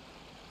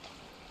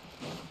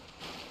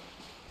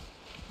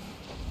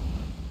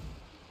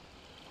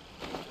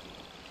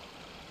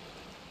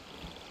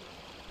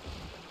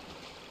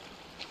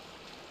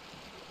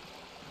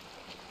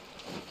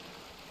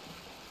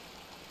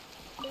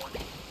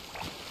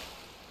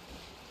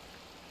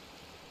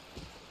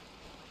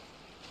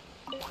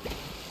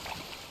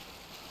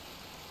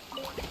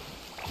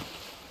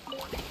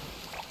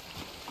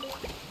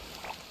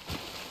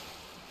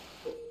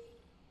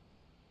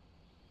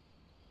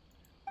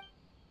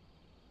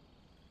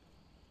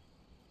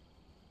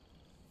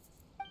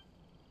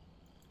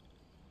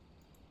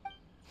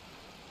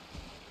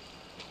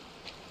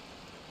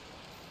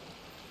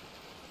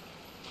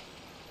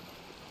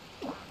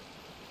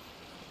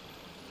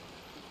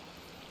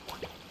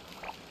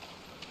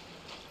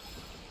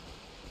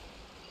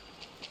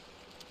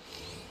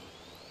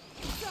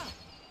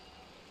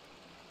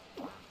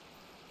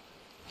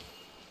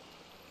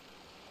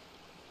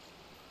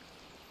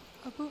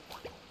 A boop.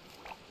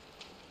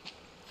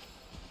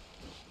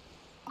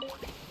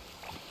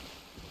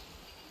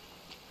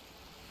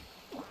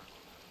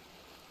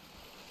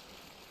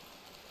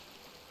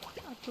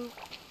 A boop.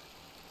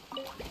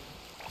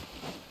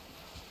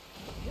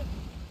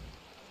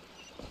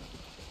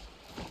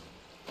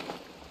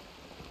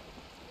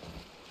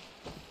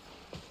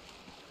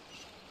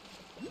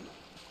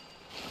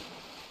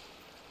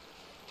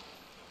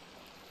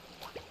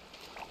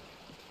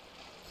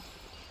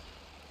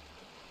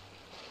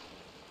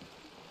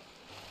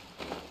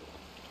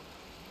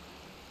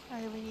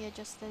 Alright, we need to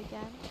adjust it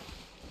again.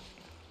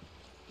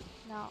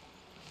 No.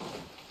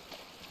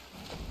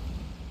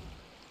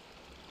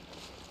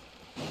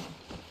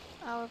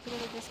 Oh, we're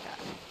good with this guy.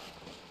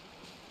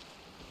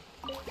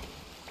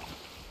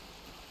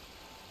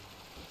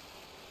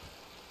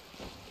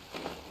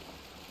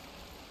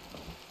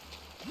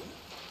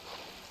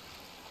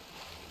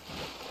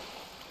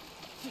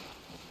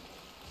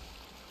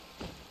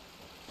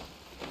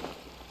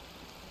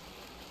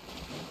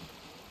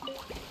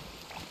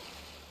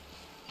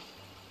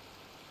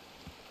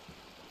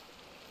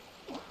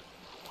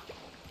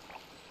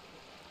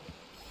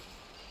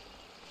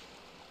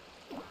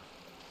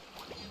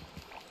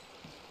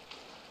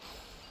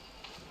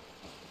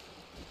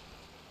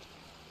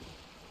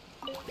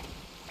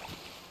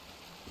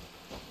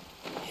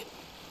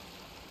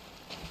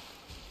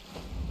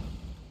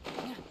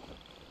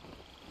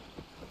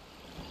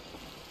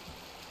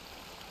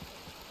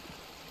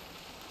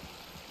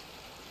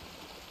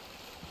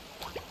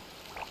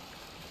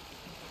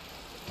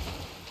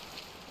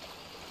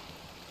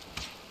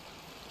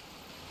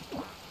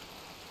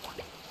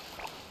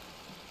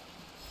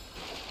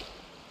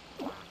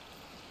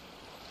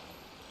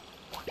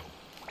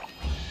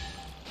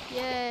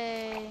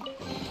 Yay!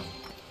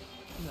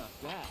 Not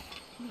bad.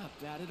 Not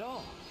bad at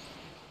all.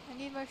 I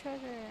need more treasure.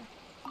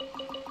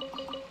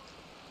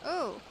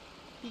 Oh!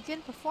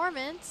 Begin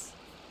performance?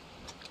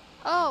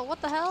 Oh,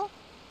 what the hell?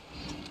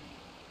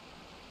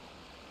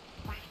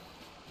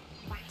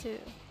 2,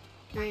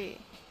 3,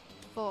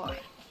 4.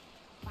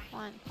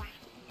 1,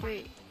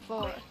 3,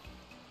 4.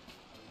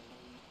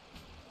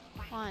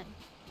 1,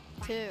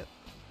 2,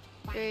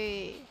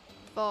 3,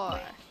 4.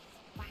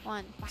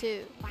 1,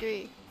 2,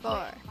 3,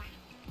 4.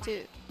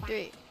 2,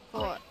 3,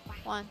 4.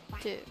 1,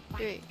 2,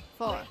 3,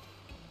 4.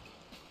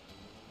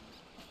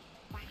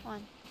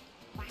 1,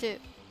 2,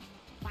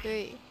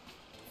 3,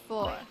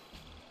 4.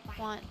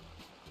 1,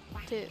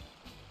 2,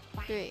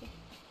 3,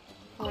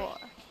 4.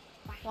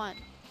 1,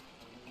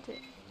 2,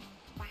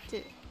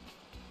 2,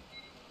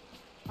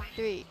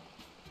 3.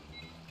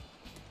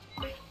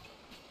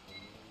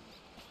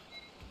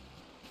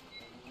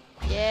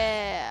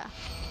 Yeah.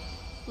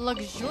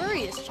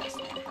 Luxurious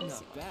chestnut.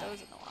 Not bad.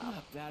 Those in a while.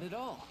 Not bad at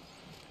all.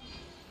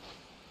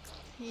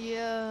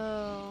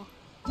 Yo.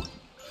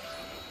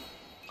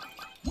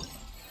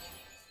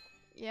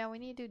 Yeah, we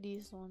need to do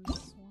these ones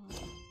as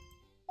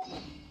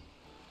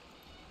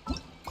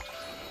well.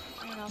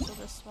 And also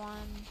this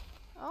one.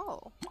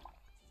 Oh.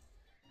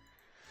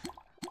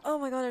 Oh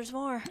my god, there's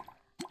more.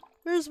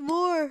 There's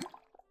more.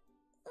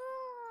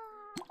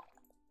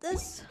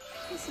 This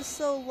is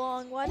so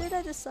long. Why did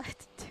I decide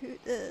to do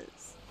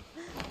this?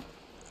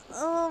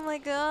 Oh my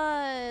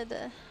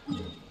god.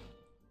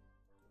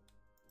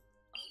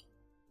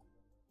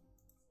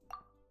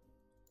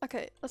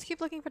 Okay, let's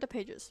keep looking for the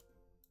pages.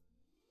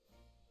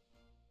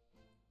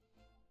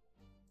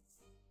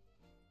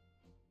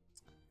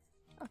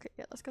 Okay,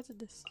 yeah, let's go to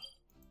this.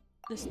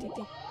 This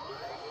TT.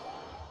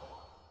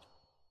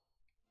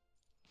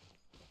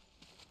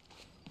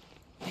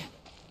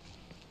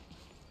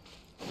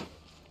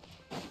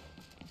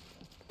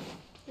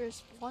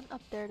 There's one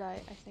up there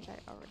that I think I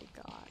already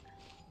got.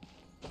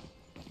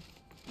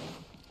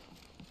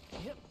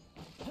 Yep.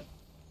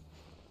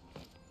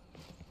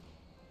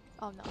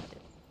 Oh no, I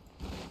didn't.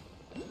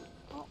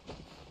 Oh.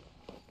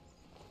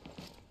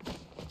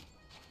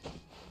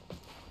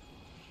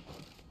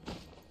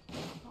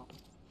 Oh.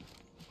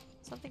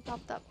 Something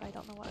popped up, I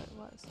don't know what it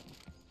was.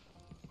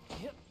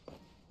 Yep.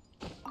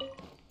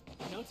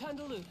 No time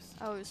to lose.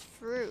 Oh, it was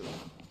fruit.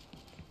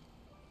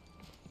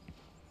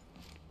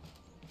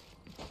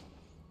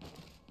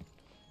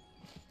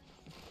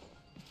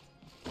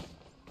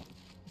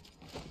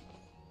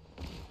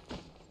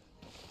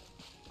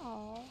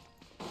 Oh.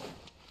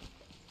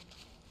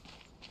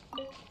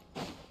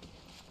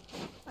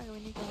 Okay, we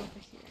need to go over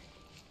here.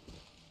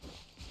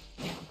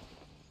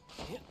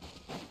 Yep.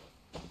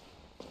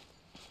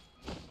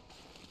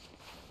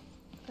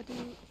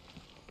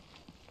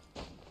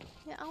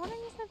 Yeah, I want to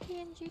use my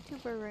PNG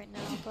tuber right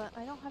now, but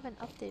I don't have an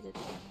updated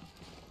one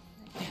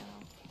right now.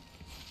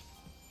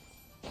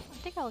 I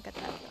think I'll get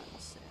that done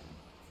soon.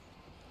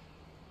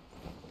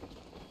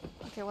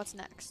 Okay, what's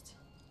next?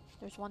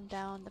 There's one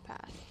down the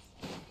path.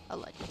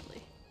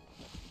 Allegedly.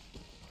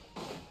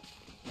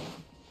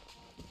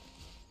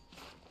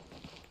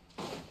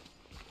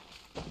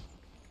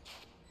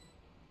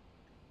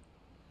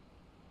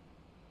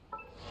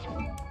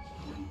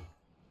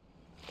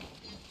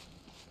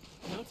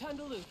 No time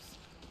to lose.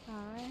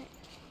 Alright.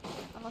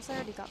 Unless I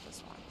already got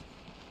this one.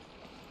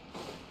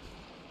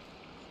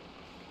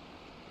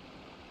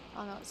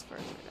 Oh no, it's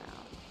further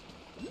down.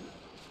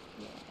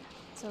 Yeah,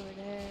 it's over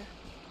there.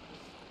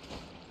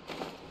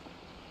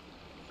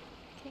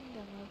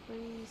 Kingdom of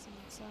Breeze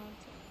and Sound.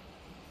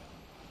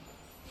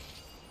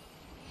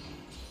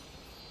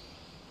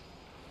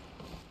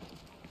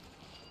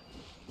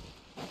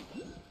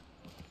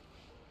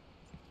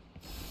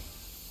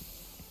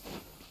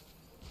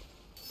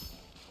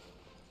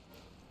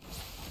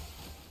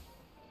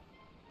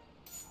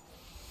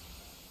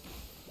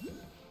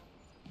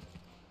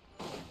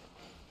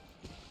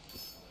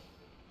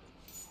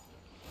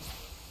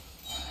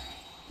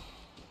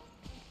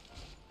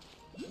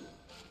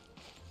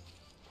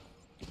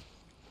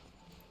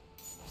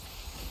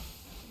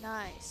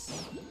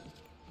 Nice.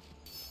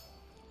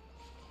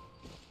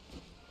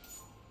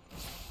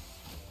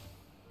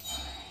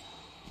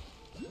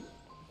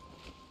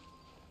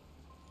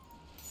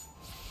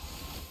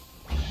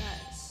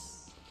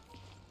 Nice.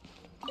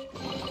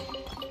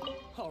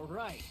 All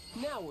right,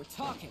 now we're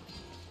talking.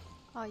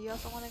 Oh, you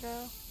also want to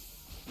go?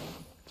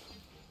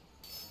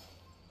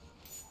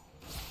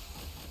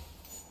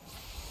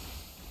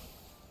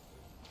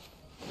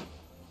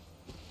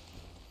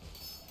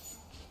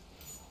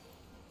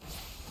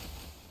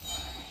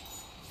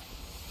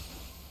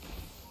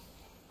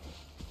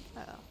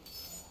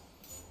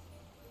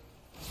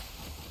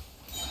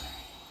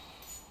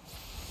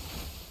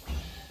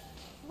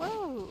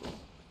 Whoa!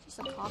 Just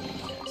a common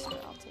chest,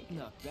 but I'll take it.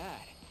 Not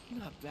bad.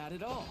 Not bad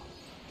at all.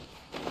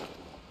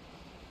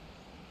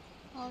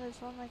 Oh, there's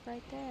one like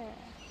right there.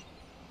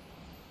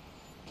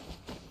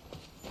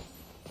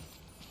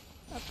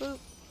 A boop.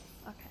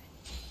 Okay.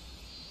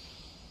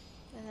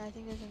 And I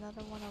think there's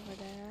another one over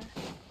there.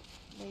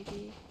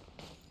 Maybe.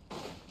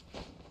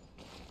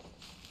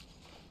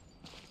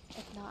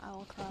 If not, I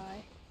will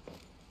cry.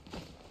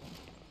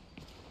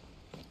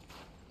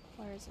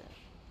 Where is it?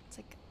 It's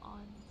like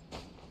on.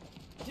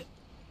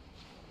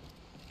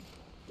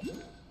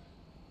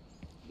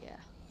 Yeah.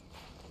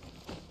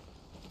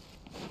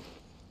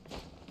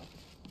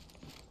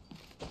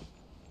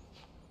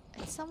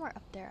 It's somewhere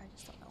up there, I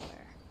just don't know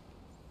where.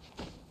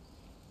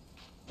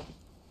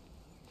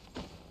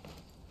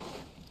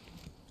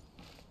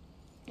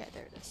 Yeah,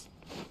 there it is.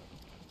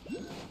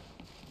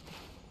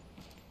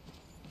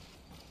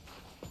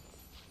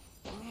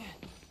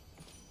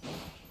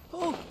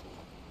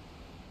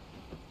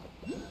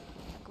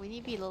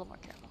 to be a little more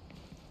careful.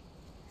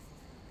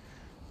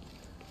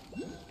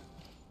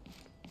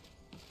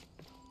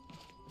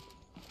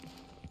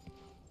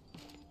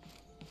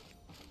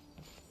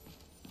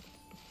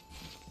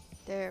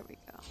 There we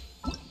go.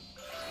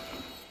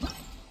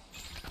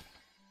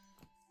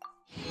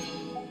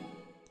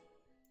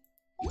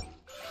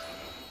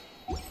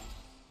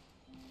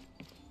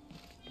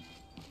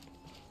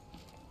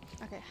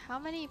 Okay, how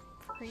many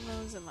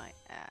primos am I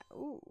at?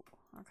 Ooh,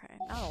 okay,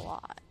 not a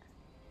lot.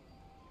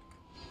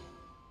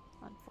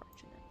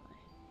 Unfortunately.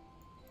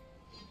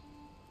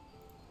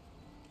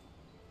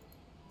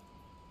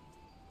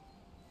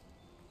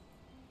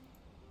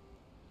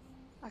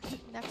 Okay,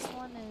 next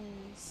one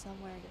is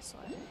somewhere this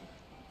way.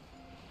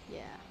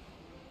 Yeah.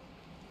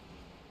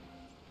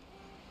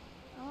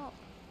 Oh,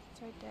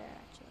 it's right there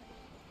actually.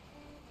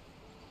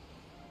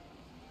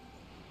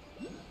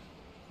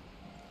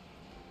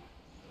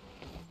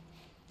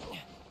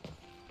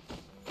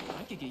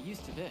 I could get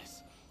used to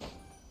this.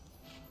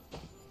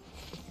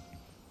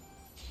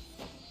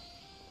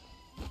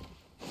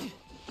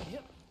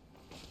 Yep.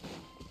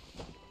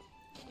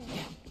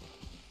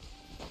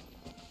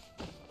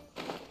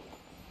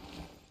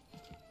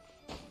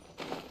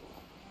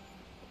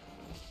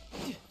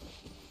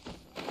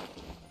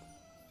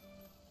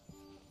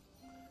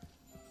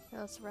 Okay,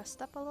 let's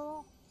rest up a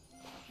little.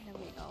 And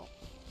then we go.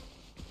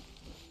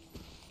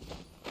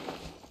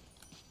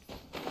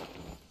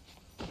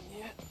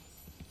 Yeah.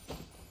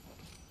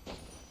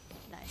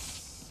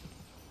 Nice.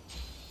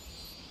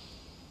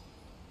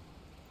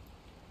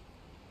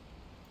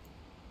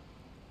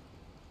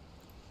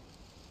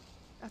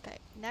 Okay,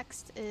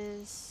 next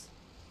is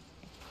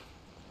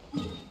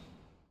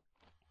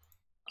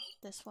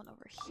this one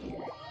over here.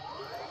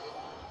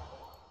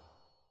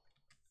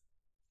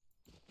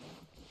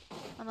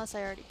 Unless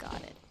I already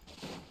got it.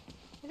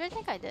 Which I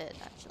think I did,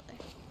 actually.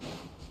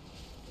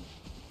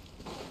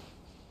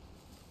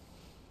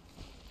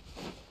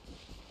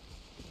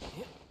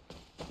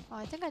 Oh,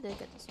 I think I did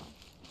get this one.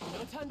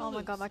 No time to Oh my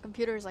lose. god, my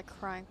computer is like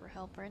crying for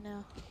help right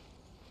now.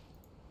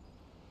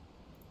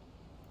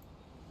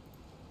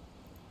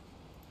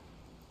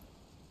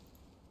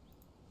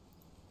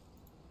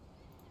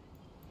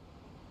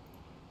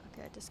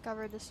 Okay, I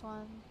discovered this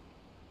one.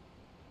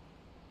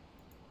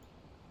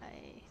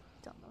 I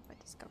don't know if I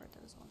discovered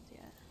those ones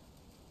yet.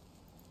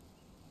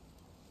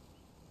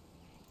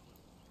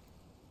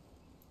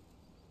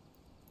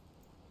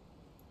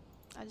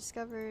 I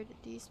discovered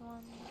these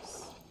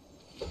ones.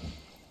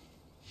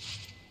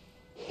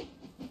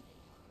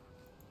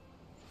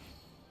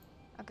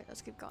 Okay,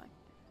 let's keep going.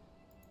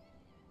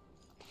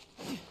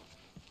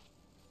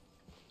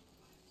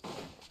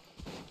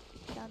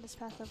 Down this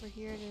path over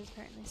here, there's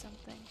apparently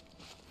something.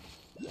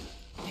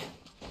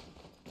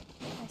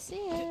 I see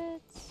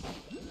it!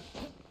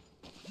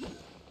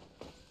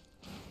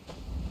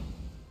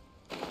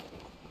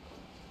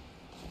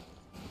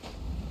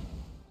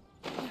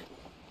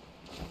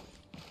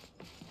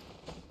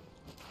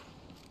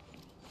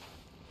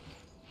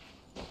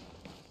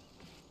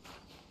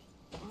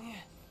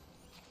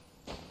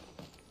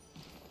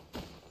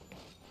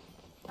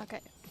 Okay.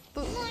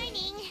 Boom.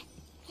 Morning.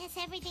 Guess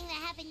everything that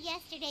happened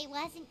yesterday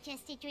wasn't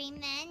just a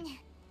dream then.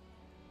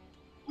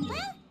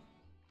 Well,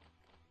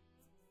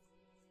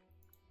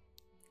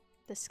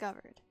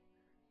 Discovered.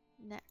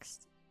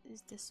 Next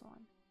is this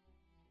one.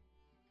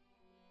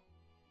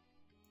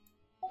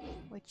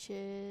 Which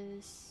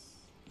is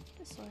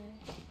this way.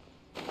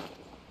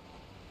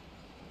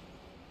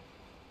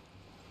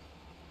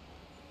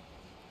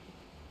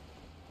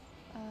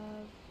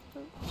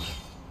 Boop.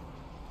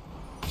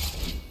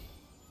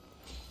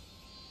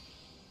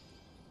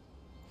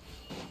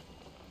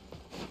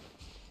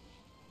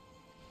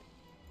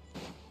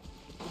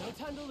 No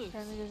time to lose.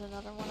 Apparently there's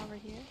another one over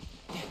here.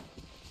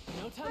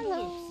 No time to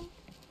Hello. lose.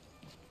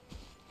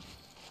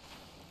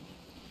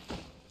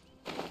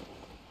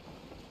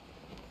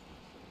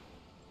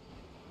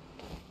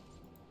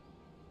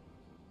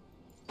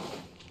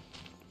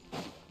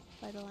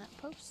 By the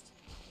lamppost.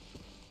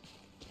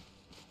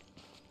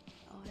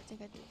 Oh, I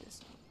think I did this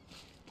one.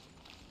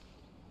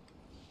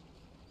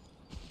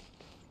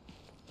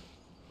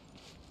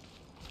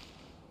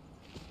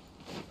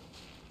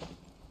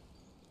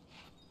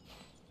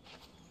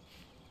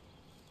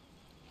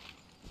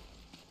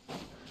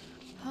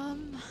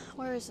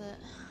 Where is it?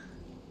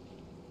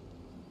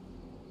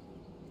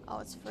 Oh,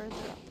 it's further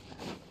up the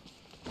path.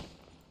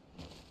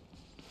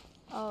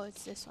 Oh,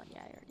 it's this one. Yeah,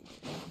 I already did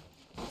it.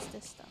 What's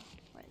this though?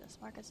 Wait, let's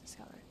mark as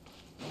discovered.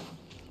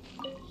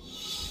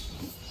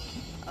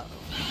 Uh-oh.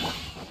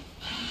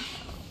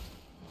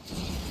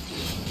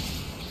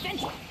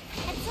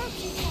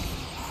 absorption test.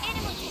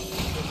 Animal test.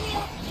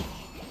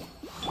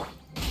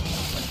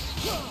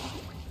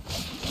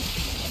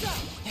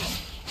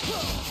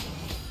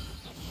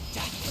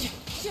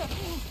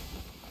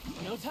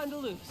 No time to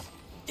lose.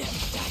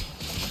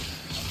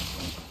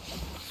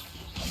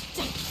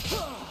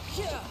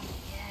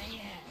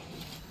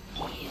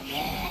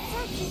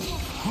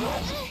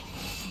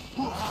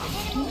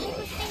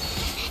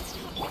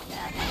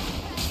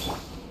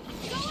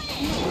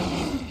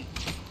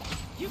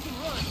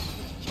 run.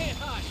 Can't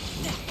hide.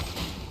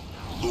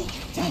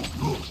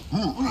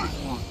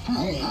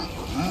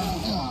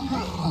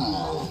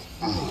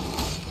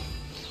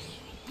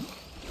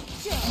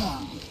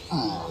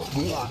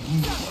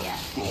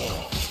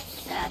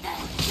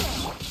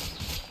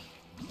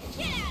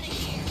 Get out of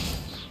here!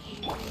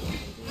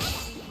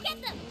 Get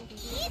them!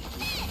 Eat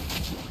this!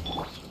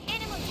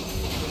 Animal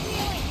testing.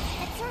 Reeling.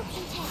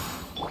 Absorption test.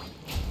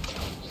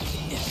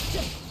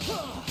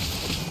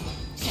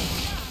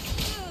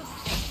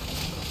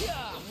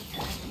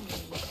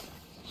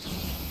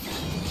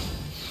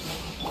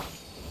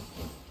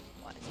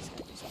 Why does this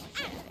guy do so much Ah,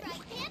 damage?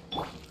 right, Pip.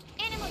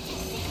 Animal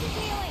testing.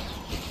 Reeling.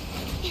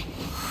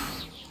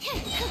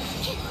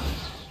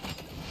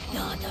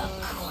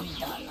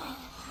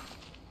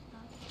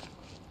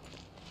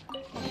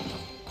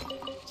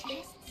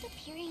 Chests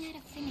appearing out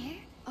of thin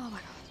air? Oh my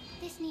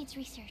This needs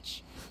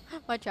research.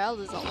 god. My child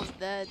is almost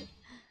dead.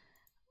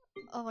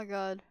 Oh my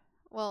god.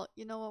 Well,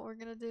 you know what we're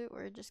gonna do?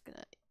 We're just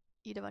gonna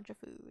eat a bunch of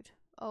food.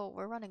 Oh,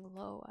 we're running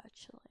low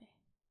actually.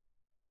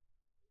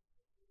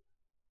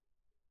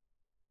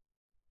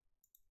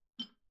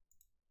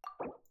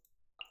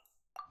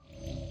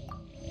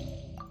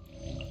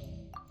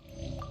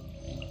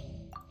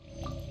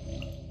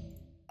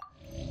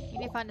 We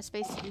need to find a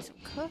space to do some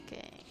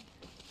cooking.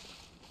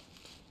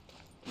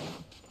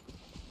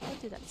 We'll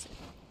do that soon.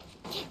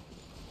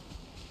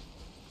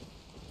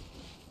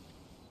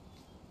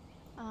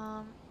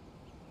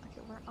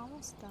 Okay, we're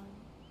almost done.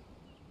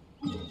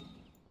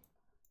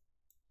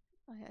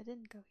 Okay, I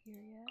didn't go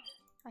here yet.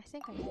 I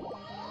think I did go there.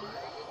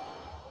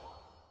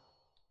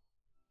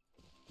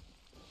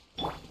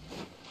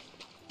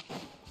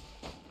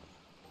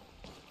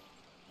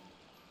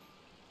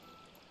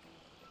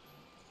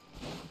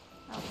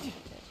 I don't think I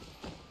did.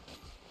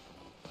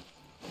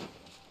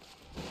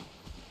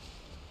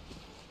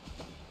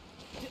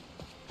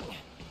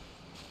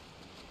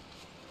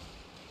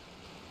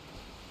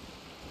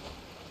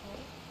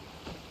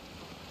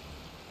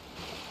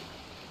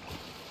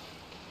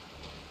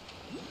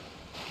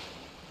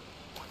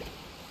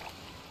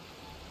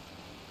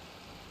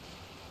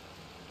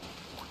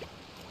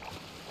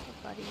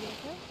 Buddy, you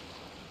okay?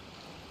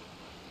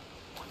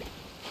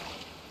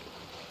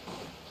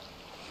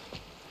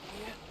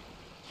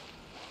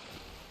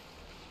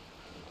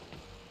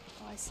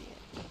 Oh, I see it.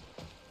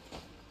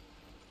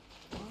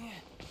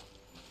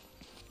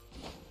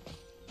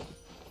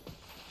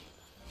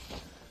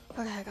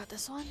 Okay, I got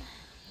this one.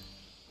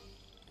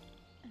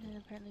 And then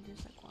apparently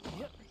there's like one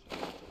more over here.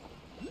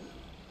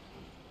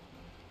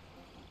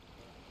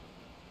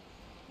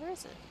 Where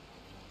is it?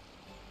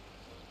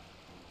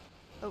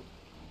 Oh.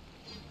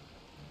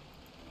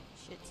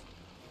 Shit.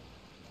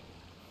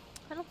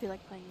 I don't feel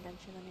like playing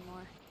Genshin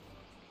anymore.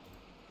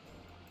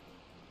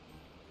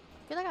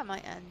 I feel like I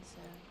might end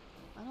soon.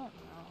 I don't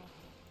know.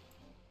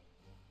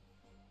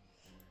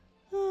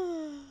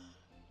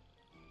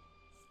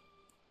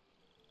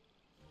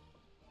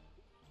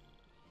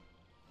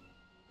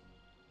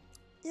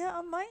 Yeah,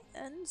 I might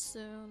end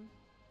soon.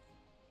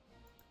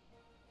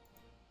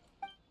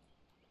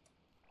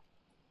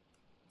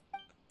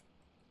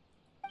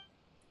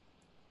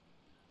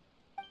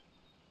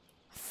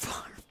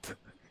 Farbird.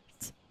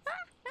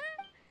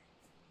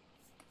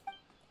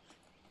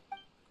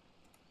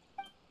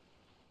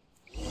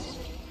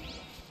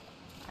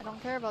 I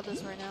don't care about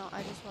this right now.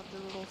 I just want the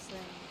little thing.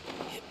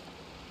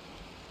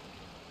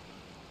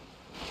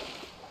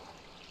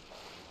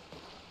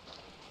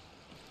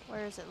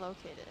 Where is it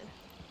located?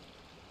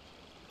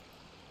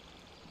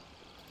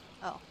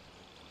 Oh.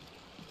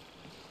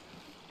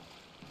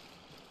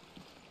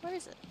 Where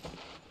is it?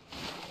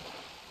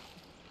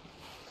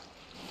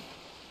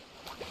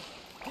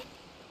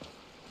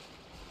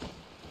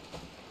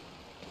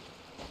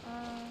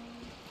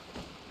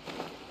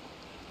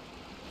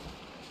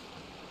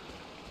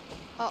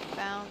 Oh,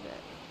 found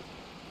it.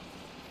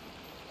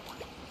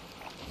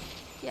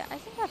 Yeah, I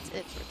think that's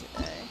it for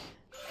today.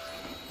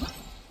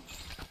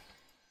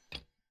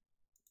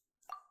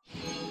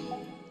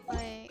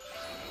 Like,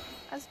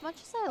 as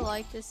much as I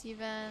like this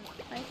event,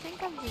 I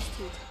think I'm just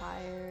too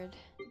tired.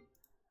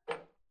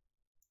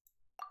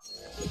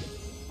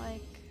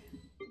 Like,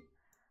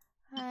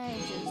 I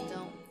just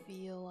don't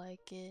feel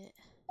like it.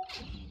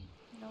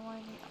 You know what I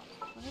mean?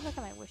 Oh, let me look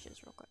at my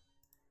wishes real quick.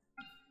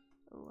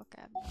 Oh,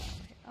 okay, I'm not over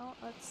here. Oh,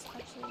 let's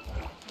actually...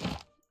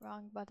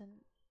 Wrong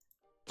button.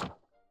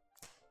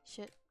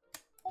 Shit.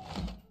 We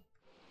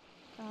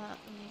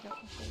need to go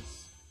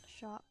wishes.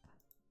 Shop.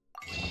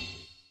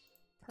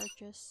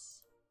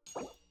 Purchase.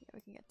 Yeah,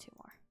 we can get 2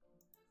 more.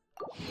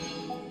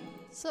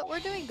 So, we're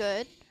doing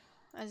good.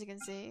 As you can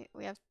see,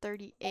 we have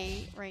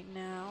 38 right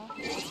now.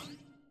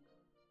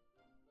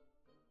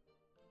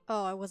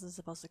 Oh, I wasn't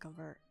supposed to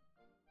convert.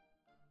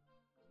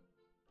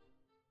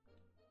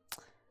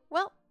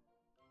 Well,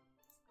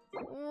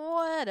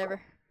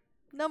 whatever.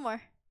 No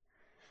more.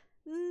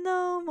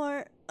 No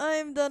more.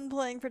 I'm done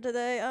playing for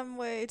today. I'm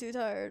way too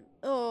tired.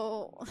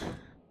 Oh.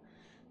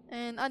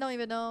 And I don't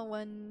even know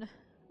when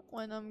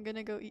I'm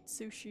gonna go eat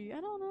sushi. I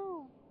don't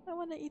know. I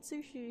want to eat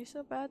sushi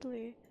so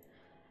badly.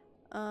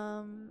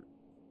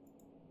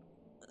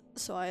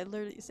 So I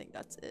literally think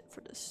that's it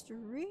for the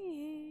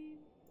stream.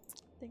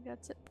 I think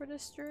that's it for the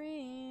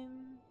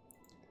stream.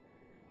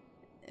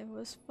 It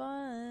was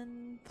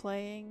fun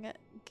playing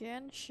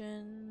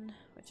Genshin,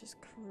 which is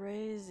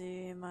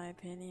crazy in my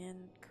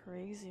opinion.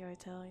 Crazy, I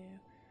tell you.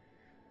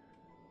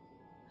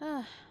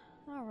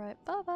 Alright, bye bye.